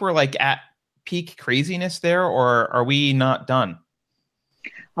think we're like at peak craziness there, or are we not done?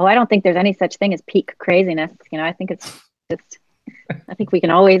 Oh, I don't think there's any such thing as peak craziness. I think it's just, I think we can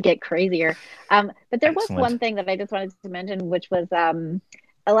always get crazier. But there was one thing that I just wanted to mention, which was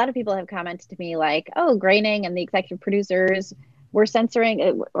a lot of people have commented to me like, oh, Groening and the executive producers were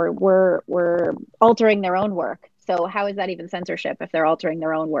censoring or were altering their own work. So how is that even censorship if they're altering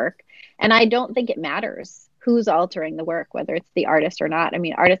their own work? And I don't think it matters who's altering the work, whether it's the artist or not. I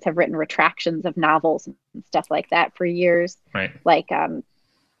mean, artists have written retractions of novels and stuff like that for years. Right. Like,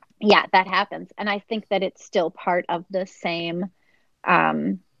 yeah, that happens. And I think that it's still part of the same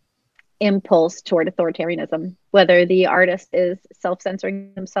impulse toward authoritarianism, whether the artist is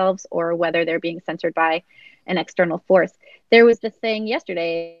self-censoring themselves or whether they're being censored by an external force. There was this thing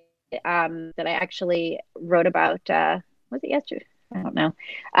yesterday that I actually wrote about. Was it yesterday? I don't know.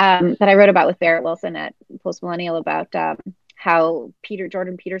 That I wrote about with Barrett Wilson at Post Millennial about how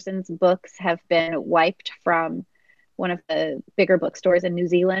Jordan Peterson's books have been wiped from one of the bigger bookstores in New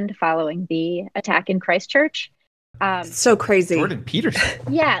Zealand following the attack in Christchurch. So crazy. Jordan Peterson.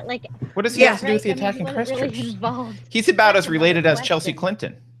 Yeah, like what does he have to do with the attack in Christchurch? Really He's about as related as Chelsea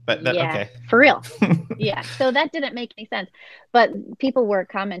Clinton. But okay. For real. Yeah. So that didn't make any sense. But people were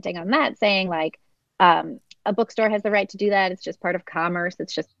commenting on that saying like, a bookstore has the right to do that. It's just part of commerce.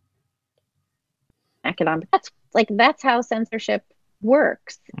 It's just economic. That's how censorship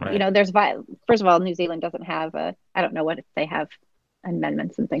works. Right. There's first of all, New Zealand doesn't have I don't know what if they have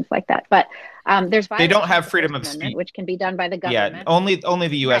amendments and things like that, but they don't have freedom of speech, which can be done by the government. Yeah, only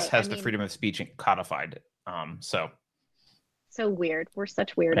the U.S. has the freedom of speech codified. So weird. We're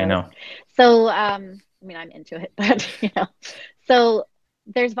such weirdos. I know. So, I'm into it, but so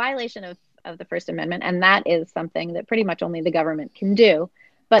there's violation of the First Amendment, and that is something that pretty much only the government can do.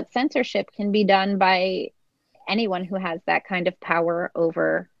 But censorship can be done by anyone who has that kind of power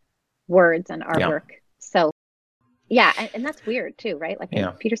over words and artwork. Yeah. So, yeah, and that's weird too, right? Like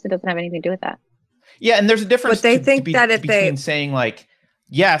Peterson doesn't have anything to do with that. Yeah, and there's a difference. But they think that if between saying like,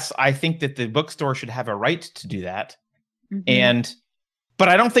 yes, I think that the bookstore should have a right to do that. But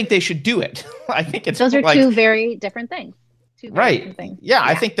I don't think they should do it. I think those are two very different things. Right. Yeah,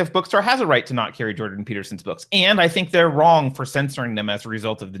 I think the bookstore has a right to not carry Jordan Peterson's books. And I think they're wrong for censoring them as a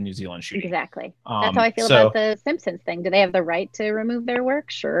result of the New Zealand shooting. Exactly. That's how I feel about the Simpsons thing. Do they have the right to remove their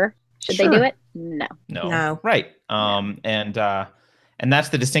work? Sure. Should they do it? No. Right. And that's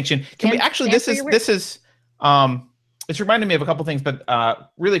the distinction. Can we actually this is it's reminded me of a couple things,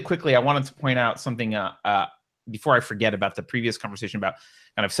 but really quickly I wanted to point out something before I forget about the previous conversation about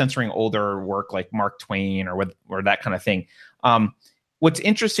kind of censoring older work like Mark Twain or that kind of thing. What's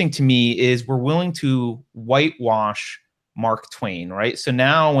interesting to me is we're willing to whitewash Mark Twain, right? So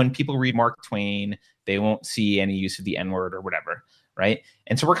now when people read Mark Twain, they won't see any use of the N-word or whatever, right?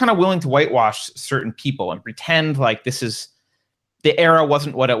 And so we're kind of willing to whitewash certain people and pretend like this is the era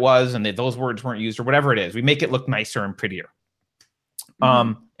wasn't what it was and that those words weren't used or whatever it is. We make it look nicer and prettier.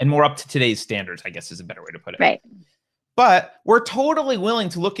 And more up to today's standards, I guess is a better way to put it. Right. But we're totally willing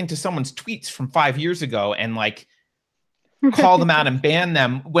to look into someone's tweets from 5 years ago and like call them out and ban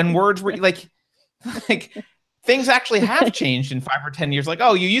them when words were like things actually have changed in 5 or 10 years. Like,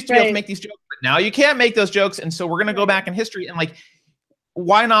 oh, you used to be able to make these jokes, but now you can't make those jokes. And so we're going to go back in history and like,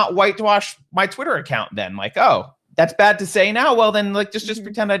 why not whitewash my Twitter account then? Like, oh, that's bad to say now. Well, then like just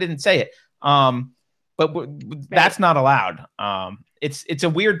pretend I didn't say it. but that's not allowed. It's a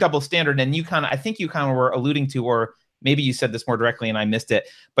weird double standard. And I think you kind of were alluding to, or maybe you said this more directly and I missed it,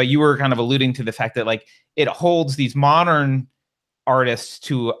 but you were kind of alluding to the fact that like it holds these modern artists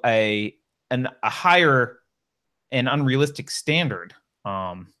to a higher and unrealistic standard.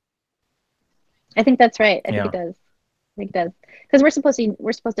 I think that's right. I think it does. Because we're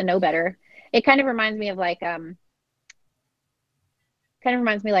supposed to know better. It kind of reminds me of like on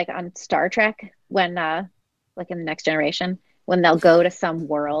Star Trek when like in the Next Generation when they'll go to some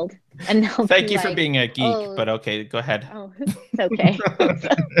world and they'll Thank you for being a geek, but okay, go ahead. Oh, it's okay.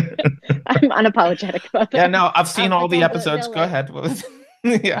 I'm unapologetic about that. Yeah, no, I've seen all the episodes. Go ahead.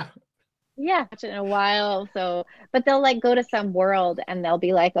 Yeah. Yeah, in a while. So, but they'll like go to some world and they'll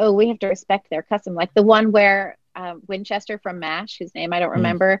be like, oh, we have to respect their custom. Like the one where Winchester from MASH, whose name I don't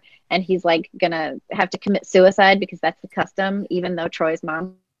remember, and he's like gonna have to commit suicide because that's the custom, even though Troy's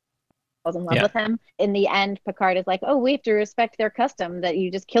mom falls in love with him. In the end, Picard is like, oh, we have to respect their custom that you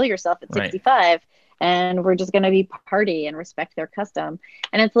just kill yourself at 65 and we're just gonna be party and respect their custom.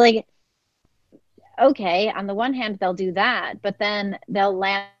 And it's like, okay, on the one hand they'll do that, but then they'll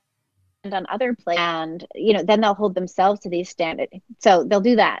land on other places and then they'll hold themselves to these standards. So they'll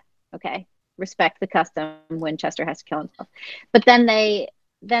do that. Okay. Respect the custom. Winchester has to kill himself. But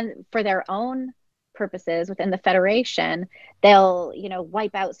then for their own purposes within the Federation, they'll,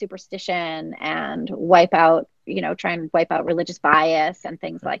 wipe out superstition and try and wipe out religious bias and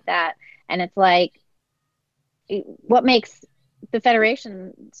things like that. And it's like, what makes the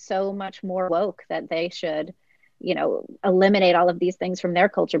Federation so much more woke that they should eliminate all of these things from their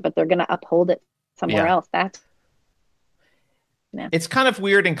culture, but they're going to uphold it somewhere else. It's kind of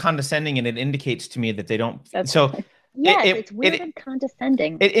weird and condescending, and it indicates to me that they don't. It's weird and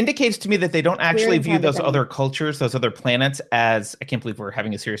condescending. It indicates to me that they don't actually view those other cultures, those other planets as. I can't believe we're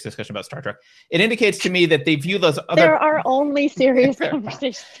having a serious discussion about Star Trek. It indicates to me that they view those other. There are only serious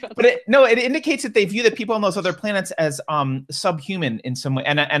conversations. But it indicates that they view the people on those other planets as subhuman in some way,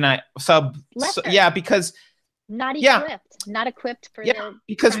 because. Not equipped for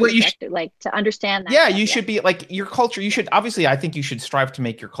because where you to understand that. Yeah, you should be like your culture. You should obviously. I think you should strive to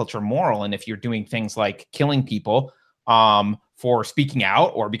make your culture moral. And if you're doing things like killing people, for speaking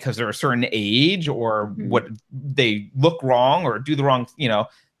out, or because they're a certain age, or what they look wrong, or do the wrong,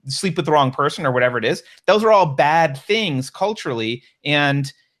 sleep with the wrong person, or whatever it is, those are all bad things culturally,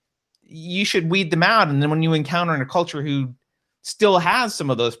 and you should weed them out. And then when you encounter in a culture who still has some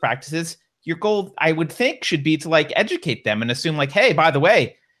of those practices, your goal, I would think, should be to like educate them and assume like, hey, by the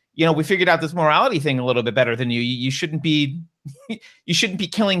way, we figured out this morality thing a little bit better than you. You shouldn't be,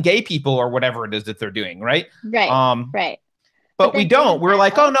 killing gay people or whatever it is that they're doing, right? Right. Right. But we don't. We're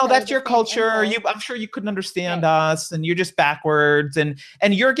like, oh no, that's your culture. I'm sure you couldn't understand us, and you're just backwards, and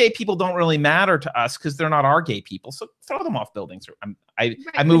your gay people don't really matter to us because they're not our gay people. So throw them off buildings. I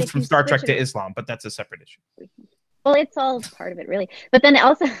moved from Star Trek to Islam, but that's a separate issue. Well, it's all part of it, really. But then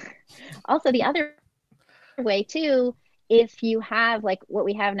also the other way too, if you have like what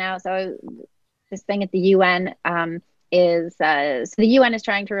we have now, so this thing at the UN is so the UN is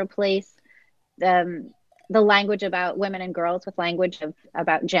trying to replace the language about women and girls with language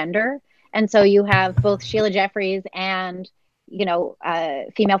about gender, and so you have both Sheila Jeffreys and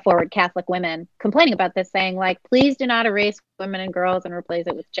female forward Catholic women complaining about this, saying like, please do not erase women and girls and replace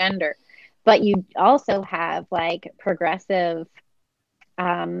it with gender. But you also have like progressive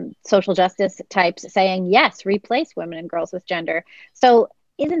social justice types saying, yes, replace women and girls with gender. So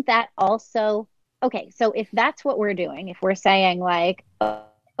isn't that also, okay, so if that's what we're doing, if we're saying like,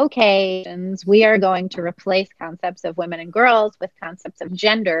 okay, we are going to replace concepts of women and girls with concepts of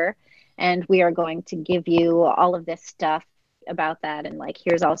gender, and we are going to give you all of this stuff about that, and like,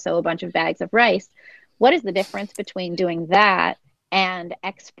 here's also a bunch of bags of rice. What is the difference between doing that and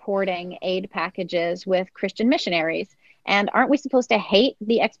exporting aid packages with Christian missionaries? And aren't we supposed to hate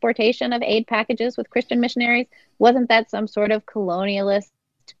the exportation of aid packages with Christian missionaries? Wasn't that some sort of colonialist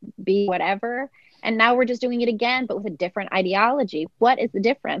whatever? And now we're just doing it again, but with a different ideology. What is the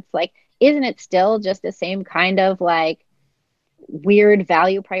difference? Like, isn't it still just the same kind of like weird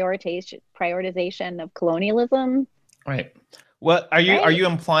value prioritization of colonialism? Right. Well, are you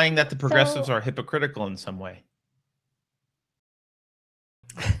implying that the progressives are hypocritical in some way?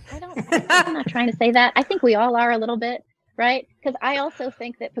 I'm not trying to say that. I think we all are a little bit, right? Because I also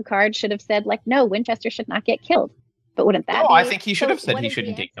think that Picard should have said, like, no, Winchester should not get killed. But wouldn't that be? I think he should have said he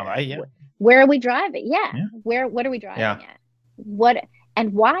shouldn't get killed. Where are we driving? Yeah. What are we driving at?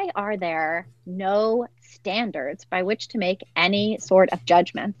 And why are there no standards by which to make any sort of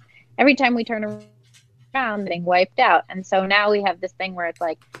judgment? Every time we turn around, getting wiped out. And so now we have this thing where it's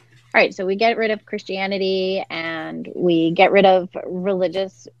like, right, so we get rid of Christianity and we get rid of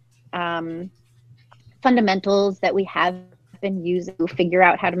religious fundamentals that we have been using to figure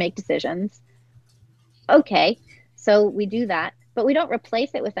out how to make decisions. Okay, so we do that, but we don't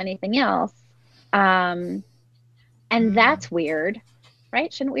replace it with anything else. And that's weird,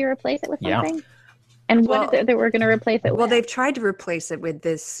 right? Shouldn't we replace it with something? And what is it that we're going to replace it with? Well, they've tried to replace it with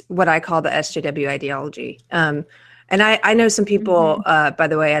this, what I call the SJW ideology. And I know some people, by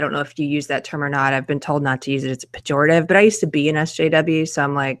the way, I don't know if you use that term or not. I've been told not to use it. It's a pejorative, but I used to be an SJW. So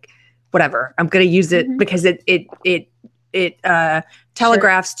I'm like, whatever, I'm going to use it because it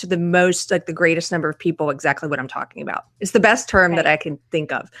telegraphs to the most, like the greatest number of people, exactly what I'm talking about. It's the best term that I can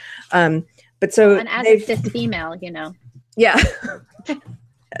think of. But so, and as a cis female, you know, yeah,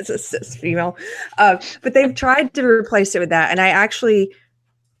 as a cis female, but they've tried to replace it with that. And I actually,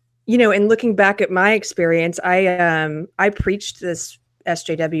 you know, in looking back at my experience, I preached this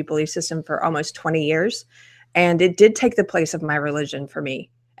SJW belief system for almost 20 years, and it did take the place of my religion for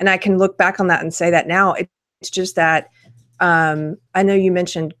me. And I can look back on that and say that now. It's just that I know you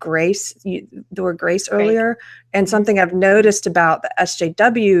mentioned grace, the word grace earlier, and something I've noticed about the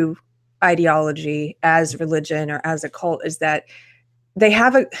SJW ideology as religion or as a cult is that they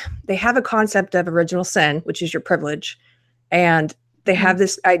have a concept of original sin, which is your privilege, and they have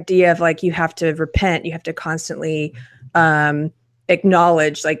this idea of like you have to repent, you have to constantly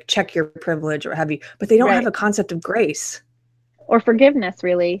acknowledge, like check your privilege or have you, but they don't have a concept of grace. Or forgiveness,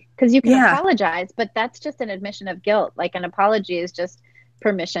 really, because you can apologize, but that's just an admission of guilt. Like an apology is just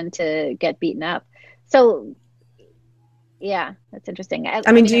permission to get beaten up. So, yeah, that's interesting.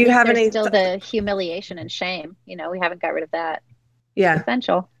 I mean, do you have any? Still the humiliation and shame. You know, we haven't got rid of that. Yeah, it's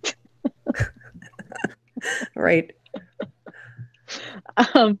essential. Right.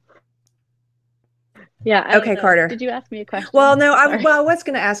 Yeah. Okay, Carter. Did you ask me a question? Well, no. I was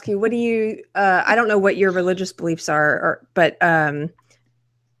going to ask you. What do you? I don't know what your religious beliefs are, but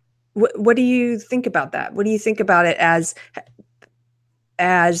what do you think about that? What do you think about it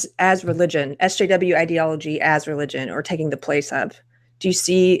as religion, SJW ideology as religion, or taking the place of? Do you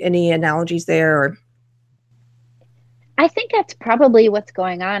see any analogies there? Or I think that's probably what's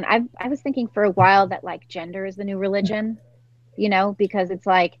going on. I was thinking for a while that like gender is the new religion, you know, because it's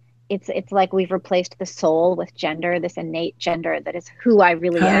like we've replaced the soul with gender, this innate gender that is who I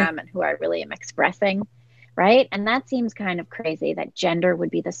really am and who I really am expressing, right? And that seems kind of crazy that gender would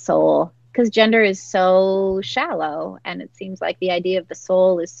be the soul, because gender is so shallow, and it seems like the idea of the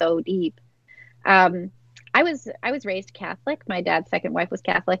soul is so deep. I was raised Catholic. My dad's second wife was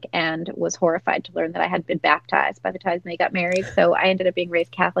Catholic and was horrified to learn that I had been baptized by the time they got married. So I ended up being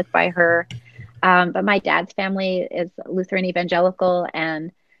raised Catholic by her. But my dad's family is Lutheran evangelical,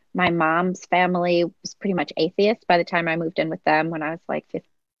 and my mom's family was pretty much atheist by the time I moved in with them when I was like 15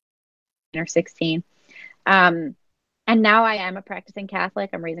 or 16. And now I am a practicing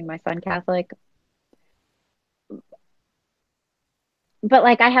Catholic. I'm raising my son Catholic. But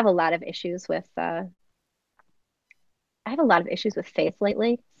like I have a lot of issues with faith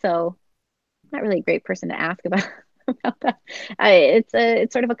lately, so I'm not really a great person to ask about that.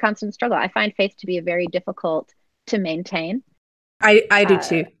 It's sort of a constant struggle. I find faith to be very difficult to maintain. I do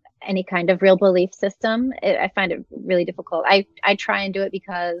too. Any kind of real belief system, I find it really difficult. I try and do it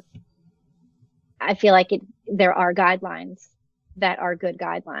because I feel like there are guidelines that are good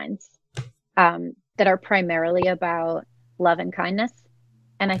guidelines that are primarily about love and kindness.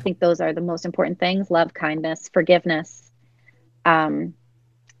 And I think those are the most important things: love, kindness, forgiveness, that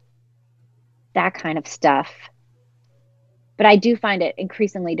kind of stuff. But I do find it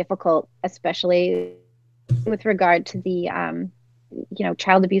increasingly difficult, especially with regard to the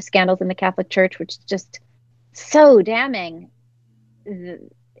child abuse scandals in the Catholic Church, which is just so damning.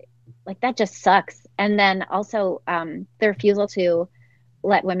 Like that just sucks. And then also the refusal to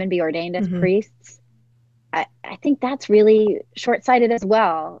let women be ordained as priests. I think that's really short-sighted as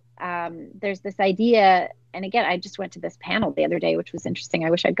well. There's this idea, and again, I just went to this panel the other day, which was interesting. I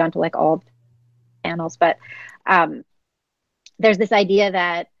wish I'd gone to like all panels, but there's this idea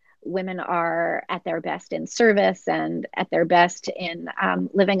that women are at their best in service and at their best in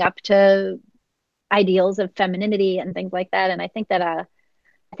living up to ideals of femininity and things like that. And I think that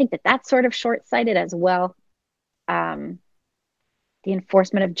that's sort of short-sighted as well. The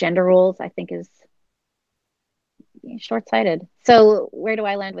enforcement of gender roles, I think, is short-sighted. So where do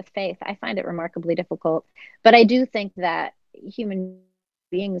I land with faith? I find it remarkably difficult, but I do think that human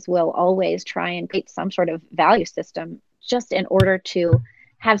beings will always try and create some sort of value system just in order to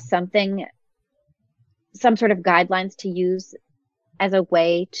have some sort of guidelines to use as a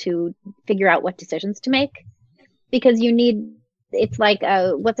way to figure out what decisions to make, because you need it's like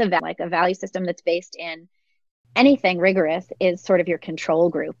like a value system that's based in anything rigorous is sort of your control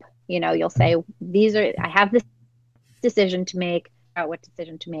group. You'll say, I have this decision to make, what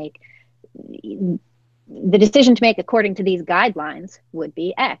decision to make. The decision to make according to these guidelines would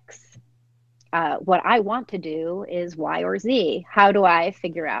be X. What I want to do is Y or Z. How do I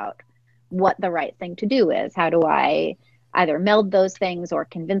figure out what the right thing to do is? How do I either meld those things or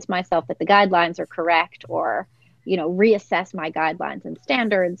convince myself that the guidelines are correct, or reassess my guidelines and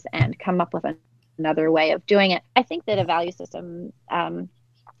standards and come up with another way of doing it? I think that a value system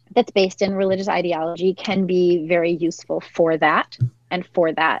that's based in religious ideology can be very useful for that, and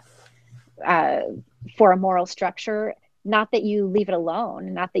for that, for a moral structure. Not that you leave it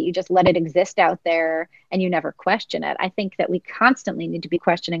alone, not that you just let it exist out there and you never question it. I think that we constantly need to be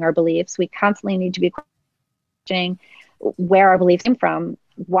questioning our beliefs. We constantly need to be questioning where our beliefs came from,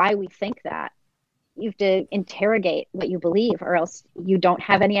 why we think that. You have to interrogate what you believe, or else you don't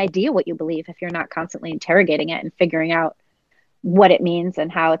have any idea what you believe if you're not constantly interrogating it and figuring out what it means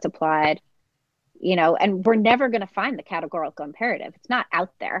and how it's applied. And we're never going to find the categorical imperative. It's not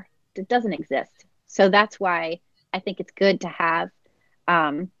out there. It doesn't exist. So that's why I think it's good to have,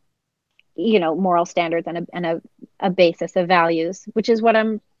 moral standards and a basis of values, which is what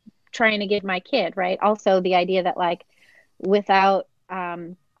I'm trying to give my kid, right? Also, the idea that like without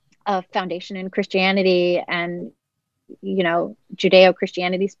a foundation in Christianity and,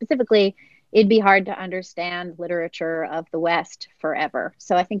 Judeo-Christianity specifically, it'd be hard to understand literature of the West forever.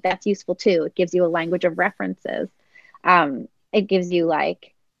 So I think that's useful too. It gives you a language of references. It gives you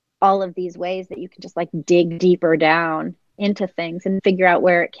like all of these ways that you can just like dig deeper down into things and figure out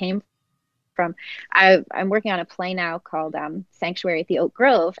where it came from. I'm working on a play now called Sanctuary at the Oak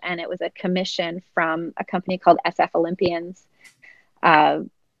Grove, and it was a commission from a company called SF Olympians for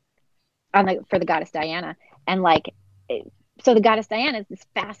the goddess Diana. And so the goddess Diana is this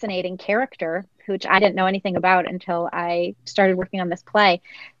fascinating character, which I didn't know anything about until I started working on this play.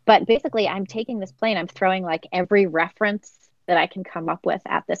 But basically, I'm taking this play and I'm throwing like every reference that I can come up with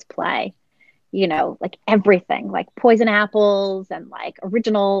at this play, like everything, like poison apples and like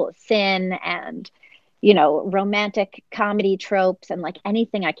original sin and, romantic comedy tropes and like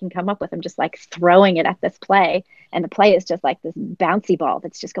anything I can come up with. I'm just like throwing it at this play. And the play is just like this bouncy ball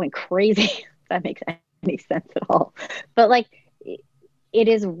that's just going crazy. If that makes any sense at all. But like it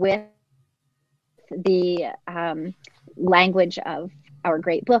is with the language of our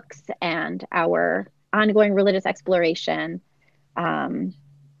great books and our ongoing religious exploration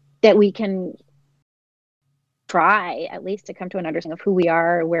that we can try at least to come to an understanding of who we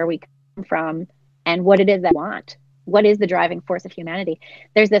are, where we come from, and what it is that we want. What is the driving force of humanity?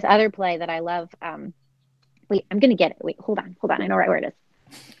 There's this other play that I love. Wait, I'm going to get it. Wait, hold on. I know right where it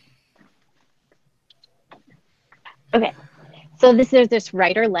is. Okay. So there's this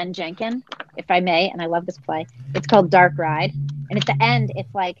writer, Len Jenkin, if I may, and I love this play. It's called Dark Ride. And at the end,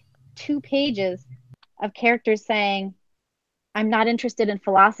 it's like 2 pages of characters saying, I'm not interested in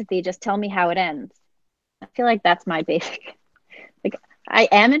philosophy, just tell me how it ends. I feel like that's my basic, like I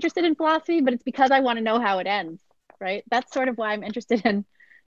am interested in philosophy, but it's because I want to know how it ends, right? That's sort of why I'm interested in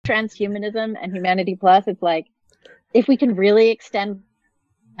transhumanism and Humanity Plus. It's like, if we can really extend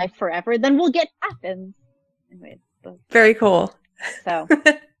life forever, then we'll get Athens. Anyway, very cool. So,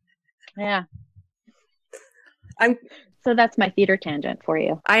 yeah. So that's my theater tangent for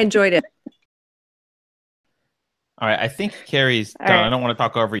you. I enjoyed it. All right, I think Carrie's done. Right. I don't want to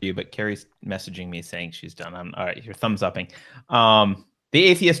talk over you, but Carrie's messaging me saying she's done. All right, you're thumbs upping. The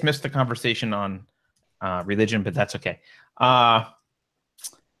atheist missed the conversation on religion, but that's okay.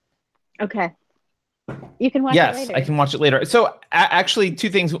 Okay. You can watch it later. Yes, I can watch it later. So actually, 2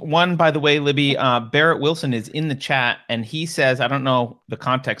 things. One, by the way, Libby, Barrett Wilson is in the chat, and he says, I don't know the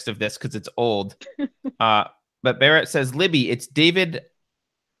context of this because it's old, but Barrett says, Libby, it's David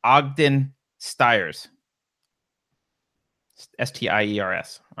Ogden Stiers.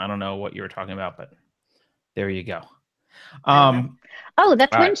 Stiers. I don't know what you were talking about, but there you go. Oh,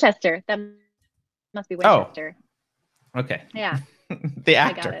 that's Winchester. That must be Winchester. Oh, okay. Yeah. The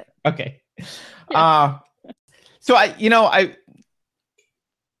actor. I got it. Okay. Yeah. So I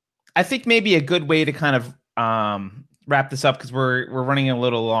think maybe a good way to kind of wrap this up, because we're running a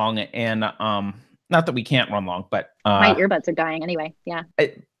little long, and not that we can't run long, but my earbuds are dying anyway. Yeah.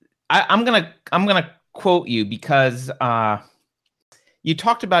 I'm gonna quote you because you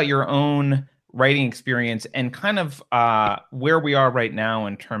talked about your own writing experience and kind of where we are right now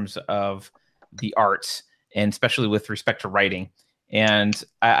in terms of the arts, and especially with respect to writing. And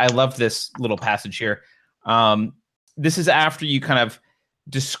I love this little passage here. This is after you kind of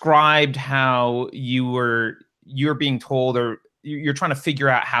described how you're being told, or you're trying to figure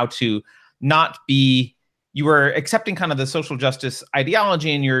out how to not be, you were accepting kind of the social justice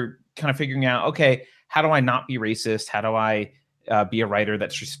ideology, and you're kind of figuring out, okay, how do I not be racist? How do I be a writer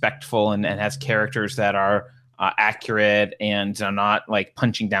that's respectful and has characters that are accurate and are not like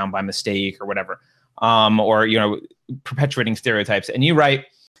punching down by mistake or whatever, or, you know, perpetuating stereotypes. And you write,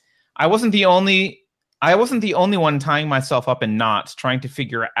 I wasn't the only one tying myself up in knots trying to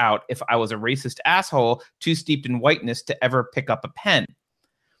figure out if I was a racist asshole too steeped in whiteness to ever pick up a pen.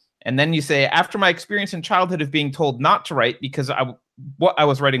 And then you say, after my experience in childhood of being told not to write because what I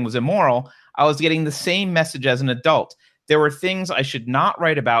was writing was immoral, I was getting the same message as an adult. There were things I should not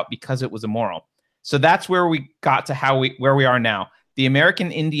write about because it was immoral. So that's where we got to where we are now. The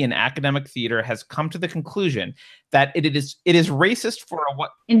American Indian academic theater has come to the conclusion that it is racist for a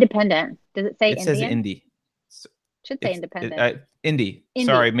what? Independent. Does it say It Indian? says indie. Should say independent. Indie.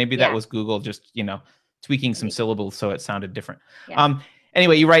 Sorry, maybe that was Google just, you know, tweaking some syllables so it sounded different. Yeah.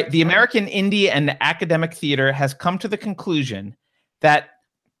 Anyway, you write, the American Indie and Academic Theater has come to the conclusion that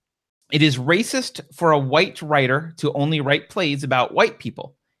it is racist for a white writer to only write plays about white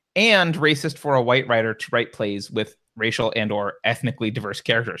people, and racist for a white writer to write plays with racial and or ethnically diverse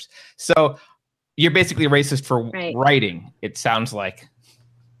characters. So you're basically racist for writing, it sounds like.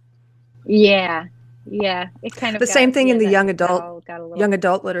 Yeah. It kind of the same thing in the young adult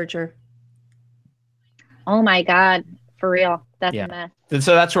literature. Oh my God, for real. That's a mess. And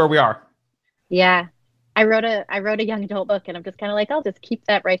so that's where we are. Yeah. I wrote a young adult book, and I'm just kind of like, I'll just keep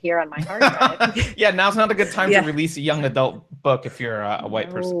that right here on my hard drive. Yeah, now's not a good time to release a young adult book if you're a white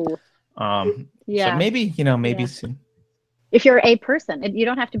person. So maybe soon. If you're a person, you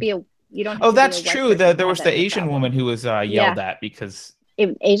don't have to be a. You don't. Have to that's be a true. There was the Asian woman who was yelled at because.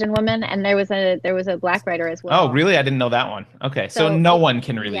 Asian woman, and there was a black writer as well. Oh, really? I didn't know that one. Okay, so no one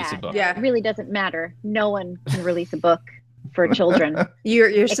can release a book. Yeah, it really doesn't matter. No one can release a book for children. You're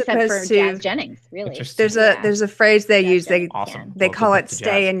except supposed for to. Jazz Jennings, really. There's a phrase they use. They call it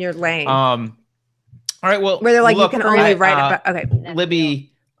 "stay Jazz. in your lane." All right. Well, where they're like, look, you can only write about. Okay,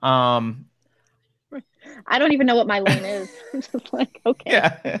 Libby. I don't even know what my lane is. I'm just like,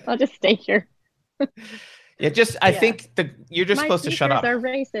 okay, I'll just stay here. I think you're just supposed to shut up. My teachers are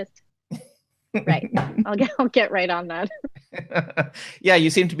racist. Right. I'll get right on that. Yeah,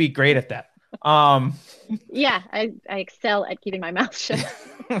 you seem to be great at that. Yeah, I excel at keeping my mouth shut.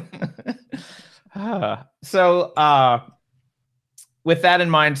 So with that in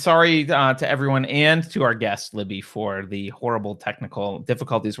mind, sorry to everyone and to our guest, Libby, for the horrible technical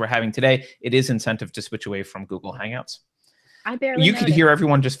difficulties we're having today. It is incentive to switch away from Google Hangouts. I barely You could hear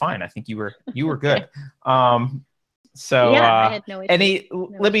everyone just fine. I think you were good. I had no issue.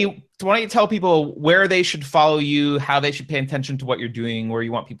 Libby, why don't you tell people where they should follow you, how they should pay attention to what you're doing, where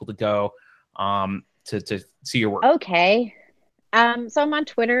you want people to go to see your work? Okay. So I'm on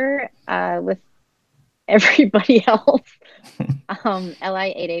Twitter with everybody else.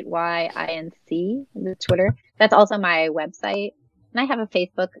 Li88YINC, the Twitter. That's also my website. And I have a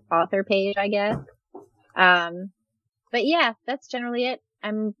Facebook author page, I guess. But yeah, that's generally it.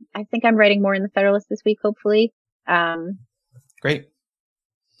 I think I'm writing more in the Federalist this week, hopefully. Great.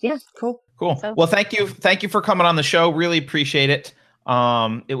 Yeah. Cool. So, well, thank you for coming on the show. Really appreciate it.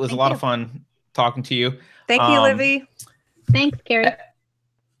 It was a lot of fun talking to you. Thank you, Libby. Thanks, Carrie.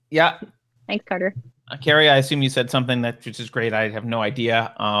 Yeah. Thanks, Carter. Carrie, I assume you said something which is great. I have no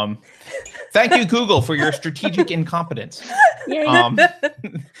idea. Thank you, Google, for your strategic incompetence.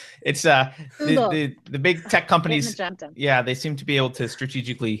 It's the big tech companies. They seem to be able to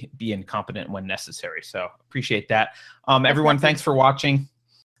strategically be incompetent when necessary. So appreciate that. Everyone, thanks for watching.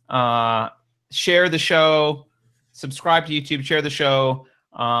 Share the show, subscribe to YouTube, share the show,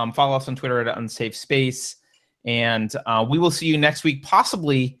 follow us on Twitter at Unsafe Space, and we will see you next week.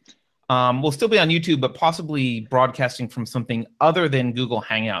 Possibly. We'll still be on YouTube, but possibly broadcasting from something other than Google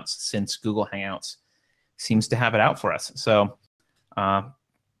Hangouts, since Google Hangouts seems to have it out for us. So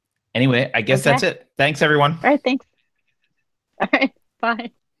anyway, I guess that's it. Thanks, everyone. All right, thanks. All right,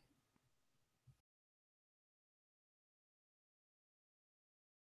 bye.